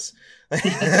that he does.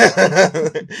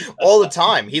 All the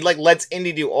time. He like lets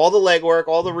Indy do all the legwork,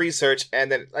 all the research,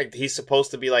 and then like he's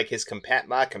supposed to be like his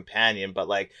not companion, but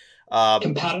like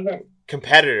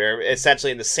competitor,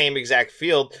 essentially in the same exact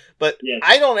field, but yes.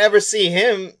 I don't ever see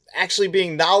him actually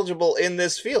being knowledgeable in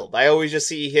this field. I always just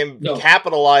see him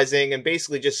capitalizing and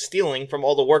basically just stealing from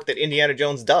all the work that Indiana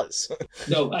Jones does.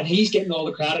 No, and he's getting all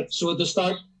the credit. So at the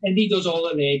start, Indy does all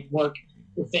the legwork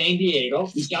to find Diego.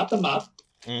 He's got the map,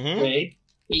 right?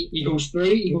 He goes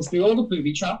through all the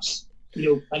booby traps,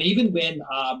 and even when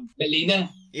Melina,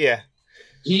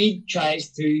 he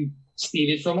tries to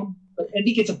steal it from him, but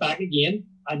Indy gets it back again.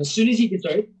 And as soon as he gets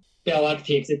out, Belloc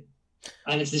takes it.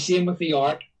 And it's the same with the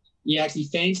ARK. He actually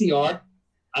finds the ARK.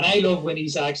 And I love when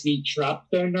he's actually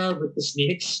trapped down there with the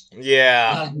snakes.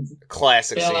 Yeah. And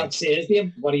classic Belloc says to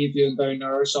him, "What are you doing down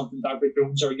there?" or something, Dr.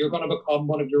 Jones, or "You're going to become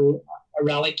one of your a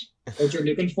relic that you're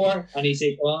looking for." And he's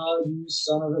like, "Oh, you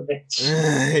son of a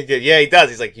bitch." Yeah, he does.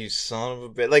 He's like, "You son of a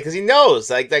bitch." Like, because he knows,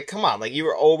 like, come on, like, you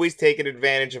were always taking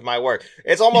advantage of my work.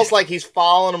 It's almost like he's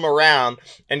following him around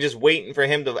and just waiting for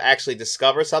him to actually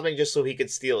discover something just so he could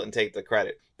steal it and take the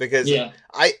credit. Because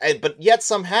but yet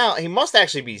somehow he must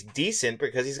actually be decent,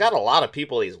 because he's got a lot of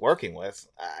people he's working with.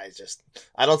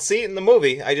 I don't see it in the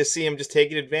movie. I just see him just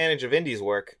taking advantage of Indy's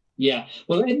work. Yeah.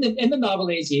 Well, in the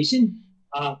novelization,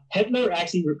 Hitler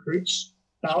actually recruits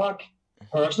Belloc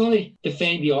personally to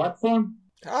find the ARK for him.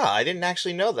 I didn't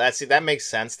actually know that. See, that makes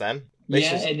sense then.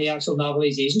 In the actual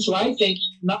novelization. So I think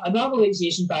a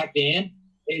novelization back then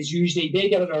is usually they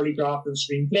get an early draft of the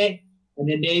screenplay, and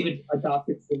then they would adapt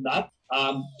it from that.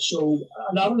 So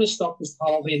a lot of the stuff was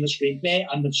probably in the screenplay,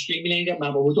 and the streamlining it.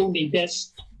 Remember, we don't need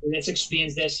this. This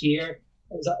explains this here.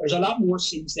 There's a lot more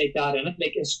scenes like that in it.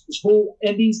 Like this whole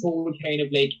Indy's whole kind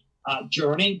of like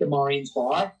journey to Marian's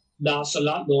bar lasts a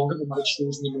lot longer than what it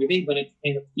shows in the movie, when it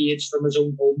kind of fades from his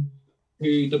own home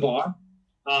to the bar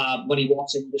when he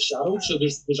walks into the shadow. So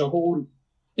there's a whole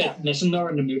bit missing there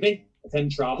in the movie of him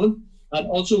traveling, and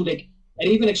also like it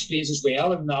even explains as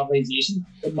well in the novelization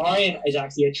that Marian is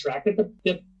actually attracted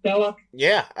to Belloc.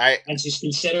 Yeah, and she's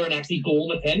considering actually going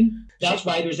with him. That's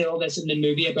why there's all this in the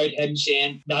movie about him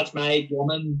saying, "That's my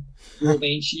woman,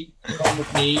 she come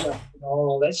with me," and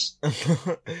all this.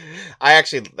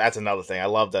 That's another thing. I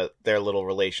love their little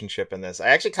relationship in this.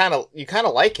 You kind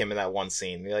of like him in that one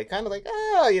scene. You're like, kind of like,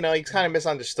 he's kind of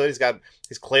misunderstood.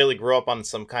 He's clearly grew up on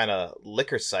some kind of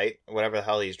liquor site, whatever the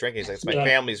hell he's drinking. He's like, "It's my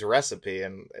family's recipe,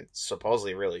 and it's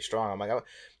supposedly really strong." I'm like, I'm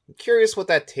curious what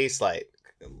that tastes like.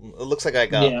 It looks like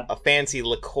a fancy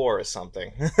liqueur or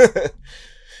something.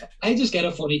 I just get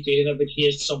a funny feeling if it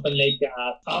tastes something like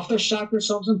Aftershock or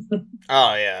something.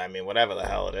 Oh, yeah. I mean, whatever the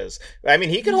hell it is. I mean,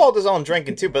 he could hold his own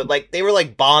drinking, too, but, like, they were,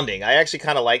 like, bonding. I actually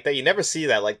kind of like that. You never see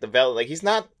that. Like, the villain, like, he's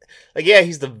not... Like, yeah,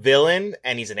 he's the villain,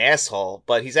 and he's an asshole,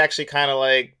 but he's actually kind of,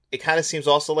 like... It kind of seems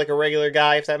also like a regular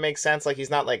guy, if that makes sense. Like,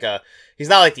 he's not like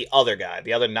the other guy,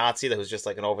 the other Nazi that was just,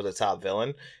 like, an over-the-top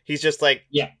villain. He's just, like...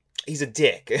 Yeah. He's a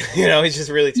dick. He's just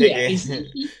really taking... Yeah,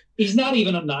 he's not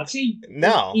even a Nazi.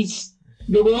 No.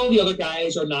 All the other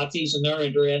guys are Nazis, and their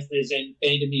interest is in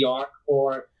finding the ARK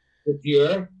or the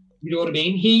Fuhrer. You know what I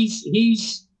mean? He's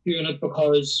doing it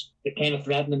because they kind of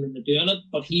threaten him into doing it,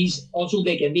 but he's also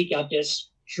like Indy got this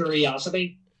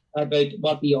curiosity about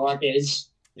what the ARK is,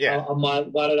 and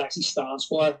what it actually stands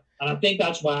for, and I think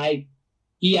that's why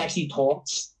he actually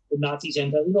talks the Nazis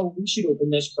into, we should open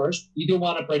this first. You don't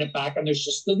want to bring it back, and there's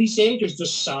just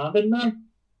sand in there.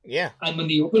 Yeah. And when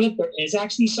they open it, there is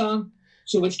actually sand.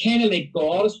 So it's kind of like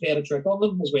God has played a trick on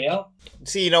them as well.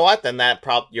 See, you know what? Then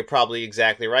you're probably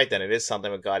exactly right. Then it is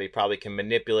something with God. He probably can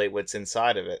manipulate what's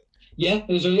inside of it. Yeah,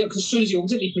 because as soon as he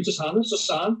opens it, he puts his hand in, it's just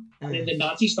sand. And then the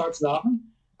Nazi starts laughing.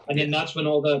 And then that's when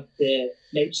all the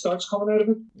light starts coming out of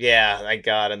it. Yeah, thank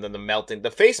God. And then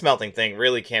the face melting thing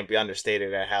really can't be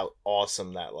understated at how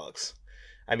awesome that looks.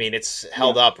 I mean, it's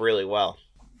held up really well.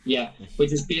 Yeah,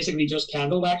 which is basically just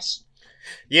candle wax.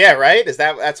 Yeah, right?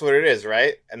 That's what it is,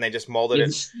 right? And they just molded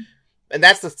it. And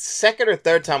that's the second or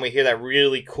third time we hear that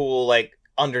really cool, like,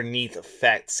 underneath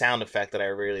sound effect that I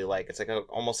really like. It's like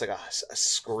almost like a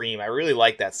scream. I really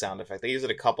like that sound effect. They use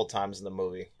it a couple times in the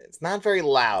movie. It's not very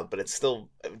loud, but it's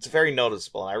very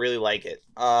noticeable, and I really like it.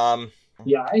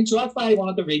 Yeah, and so that's why I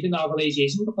wanted to read the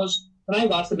novelization, because when I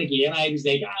watched them again, I was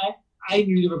like, I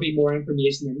knew there would be more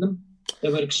information in them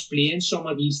that would explain some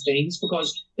of these things,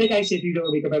 because, like I said to you the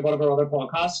other week about one of our other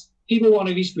podcasts, people want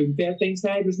to be spoon-fed things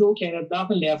now. There's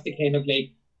nothing left to kind of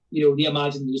like the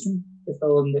imagination to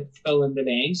fill in the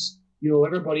names.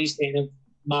 Everybody's kind of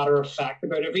matter of fact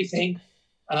about everything.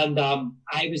 And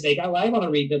I was like, I want to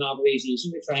read the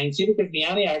novelization to try and see if it gives me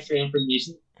any extra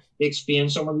information to explain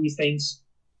some of these things.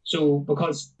 So,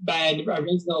 because my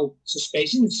original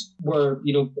suspicions were,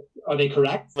 are they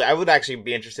correct? I would actually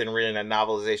be interested in reading that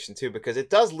novelization too, because it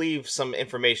does leave some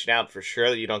information out for sure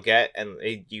that you don't get, and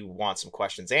you want some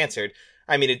questions answered.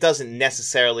 I mean, it doesn't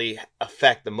necessarily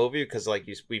affect the movie because, like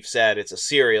we've said, it's a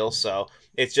serial, so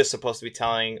it's just supposed to be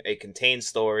telling a contained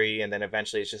story, and then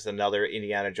eventually it's just another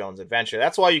Indiana Jones adventure.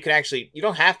 That's why you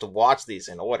don't have to watch these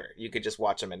in order. You could just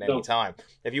watch them at any time.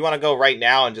 If you want to go right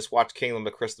now and just watch Kingdom of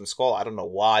the Crystal Skull, I don't know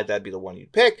why that'd be the one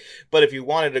you'd pick, but if you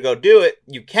wanted to go do it,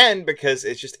 you can, because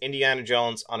it's just Indiana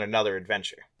Jones on another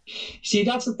adventure. See,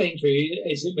 that's the thing too,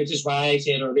 which is why I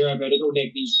said earlier about it, don't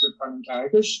like these returning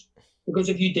characters. Because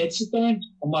if you did sit down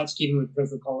and watch Kingdom of the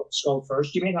Crystal Skull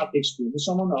first, you might have to explain to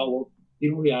someone, oh, well, you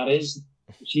know who that is?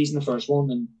 She's in the first one,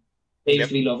 and they used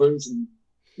to be lovers. And,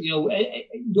 you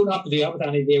don't have to do that with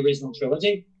any of the original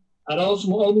trilogy. And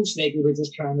also, almost like we were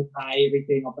just trying to tie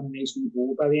everything up in a nice wee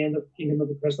bow by the end of Kingdom of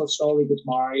the Crystal Skull. He gets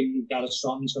married, he's got a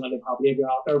son, he's going to live happily ever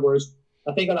after. Whereas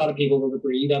I think a lot of people will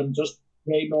agree that I'm just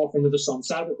riding off into the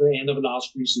sunset at the end of The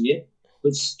Last Crusade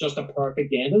was just a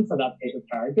perfect ending for that type of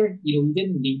character. You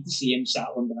didn't need to see him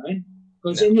settling down.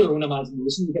 Because in your own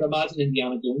imagination, you can imagine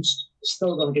Indiana Jones is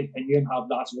still going to continue and have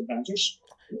lots of adventures.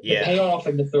 Yeah. The payoff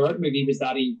in the third movie was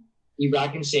that he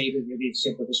reconciled his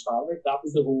relationship with his father. That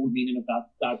was the whole meaning of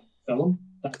that film,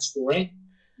 that story,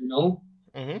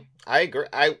 Mm-hmm. I agree.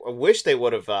 I wish they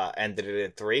would have ended it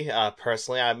at 3,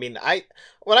 personally. I mean,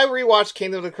 when I rewatched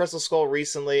Kingdom of the Crystal Skull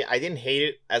recently, I didn't hate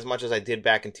it as much as I did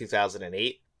back in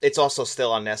 2008. It's also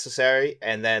still unnecessary,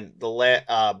 and then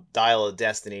the Dial of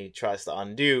Destiny tries to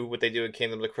undo what they do in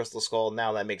Kingdom of the Crystal Skull.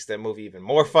 Now that makes that movie even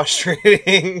more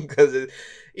frustrating, because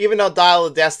even though Dial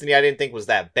of Destiny I didn't think was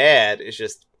that bad, it's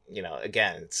just,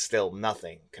 again, it's still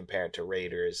nothing compared to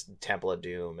Raiders, Temple of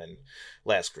Doom, and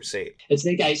Last Crusade. It's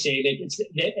like I say,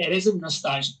 it isn't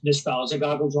nostalgia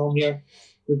goggles on here.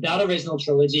 With that original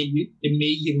trilogy,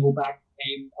 you can go back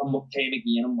time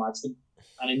again and watch them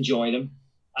and enjoy them.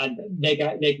 And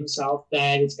like myself,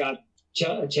 Dad, it's got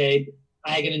a child.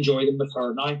 I can enjoy them with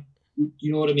her now.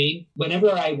 You know what I mean?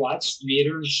 Whenever I watch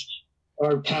Raiders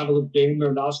or Temple of Doom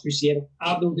or Last Crusade, I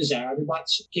have no desire to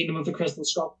watch Kingdom of the Crystal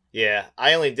Skull. Yeah,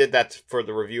 I only did that for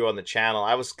the review on the channel.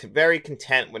 I was very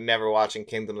content with never watching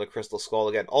Kingdom of the Crystal Skull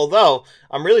again. Although,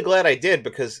 I'm really glad I did,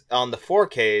 because on the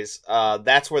 4Ks,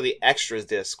 that's where the extras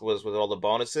disc was with all the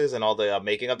bonuses and all the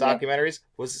making of documentaries,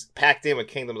 was packed in with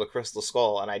Kingdom of the Crystal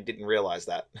Skull, and I didn't realize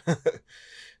that.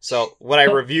 So when I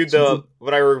reviewed the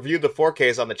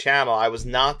 4Ks on the channel, I was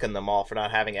knocking them all for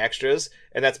not having extras,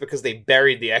 and that's because they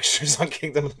buried the extras on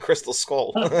Kingdom of the Crystal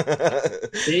Skull.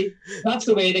 See, that's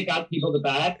the way they got people to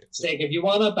buy it. It's like, if you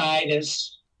want to buy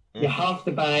this, you have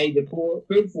to buy the full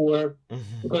 4,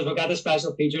 because we've got the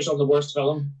special features on the worst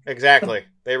film. Exactly.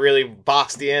 They really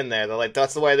boxed you in there. They're like,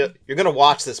 that's the way that you're going to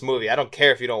watch this movie. I don't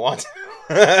care if you don't want to.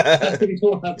 You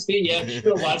don't have to, yeah. You're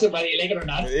going to watch it whether you like it or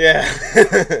not.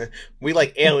 Yeah. We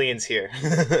like aliens here.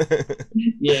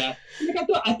 Yeah.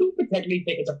 I don't particularly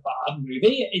think it's a bad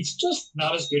movie. It's just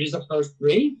not as good as the first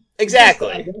 3.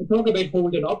 Exactly. Talk about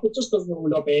holding up. It just doesn't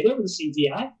hold up either with the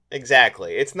CGI.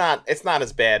 Exactly. It's not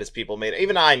as bad as people made it.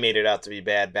 Even I made it out to be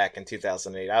bad back in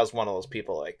 2008. I was one of those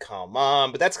people like, come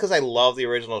on. But that's because I love the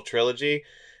original trilogy.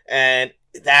 And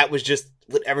that was just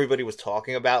what everybody was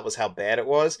talking about, was how bad it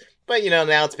was. But,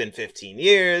 now it's been 15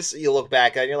 years. You look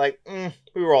back at it and you're like,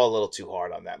 we were all a little too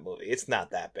hard on that movie. It's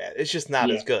not that bad. It's just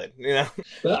not as good,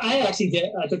 Well, I actually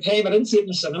did. At the time, I didn't see it in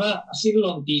the cinema. I seen it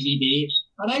on DVD.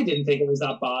 And I didn't think it was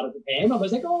that bad at the time. I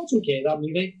was like, oh, it's okay, that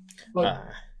movie. But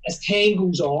as time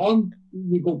goes on,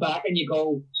 you go back and you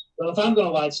go, well, if I'm going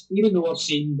to watch, even though I've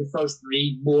seen the first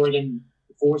 3 more than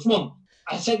the fourth one,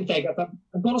 I sit and think, if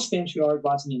I'm going to spend 2 hours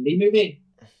watching an indie movie,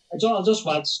 I'll just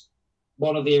watch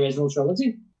one of the original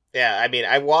trilogy. Yeah, I mean,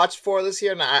 I watched 4 this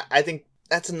year, and I think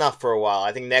that's enough for a while.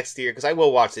 I think next year, because I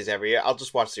will watch these every year, I'll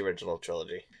just watch the original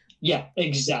trilogy. Yeah,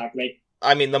 exactly.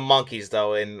 I mean, the monkeys,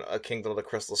 though, in A Kingdom of the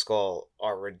Crystal Skull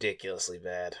are ridiculously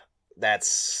bad. That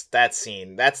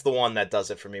scene, that's the one that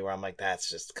does it for me, where I'm like, that's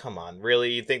just, come on,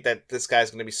 really? You think that this guy's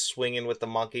going to be swinging with the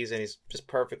monkeys and he's just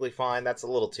perfectly fine? That's a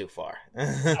little too far.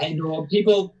 I know,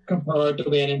 people compare it to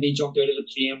when he jumped out of the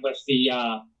plane with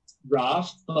the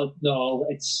raft, but no,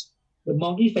 the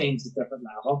monkey thing's a different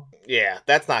level. Yeah,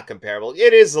 that's not comparable.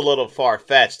 It is a little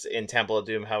far-fetched in Temple of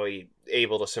Doom how he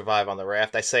able to survive on the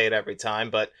raft. I say it every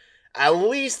time, but at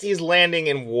least he's landing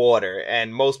in water,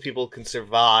 and most people can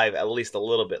survive at least a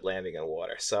little bit landing in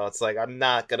water. So it's like, I'm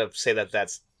not going to say that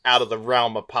that's out of the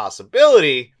realm of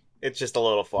possibility. It's just a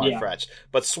little far-fetched. Yeah.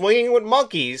 But swinging with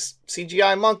monkeys,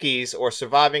 CGI monkeys, or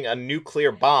surviving a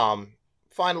nuclear bomb,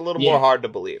 find a little more hard to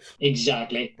believe.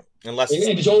 Exactly. Unless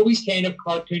it was always kind of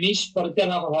cartoonish, but it did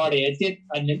have a hard edge to it.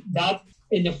 And that,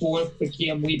 in the fourth,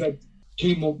 became a wee bit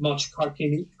too much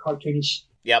cartoonish.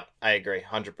 Yep, I agree,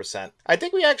 100%. I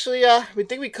think we actually,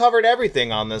 we covered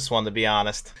everything on this one, to be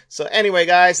honest. So anyway,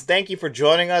 guys, thank you for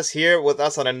joining us here with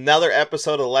us on another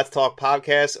episode of the Let's Talk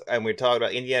podcast, and we're talking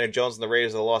about Indiana Jones and the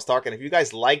Raiders of the Lost Ark. And if you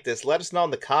guys like this, let us know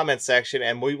in the comment section,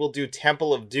 and we will do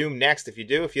Temple of Doom next. If you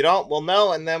do, if you don't, we'll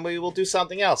know, and then we will do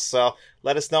something else. So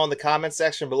let us know in the comment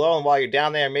section below, and while you're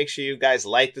down there, make sure you guys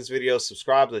like this video,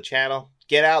 subscribe to the channel,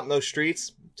 get out in those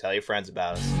streets, tell your friends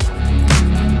about us.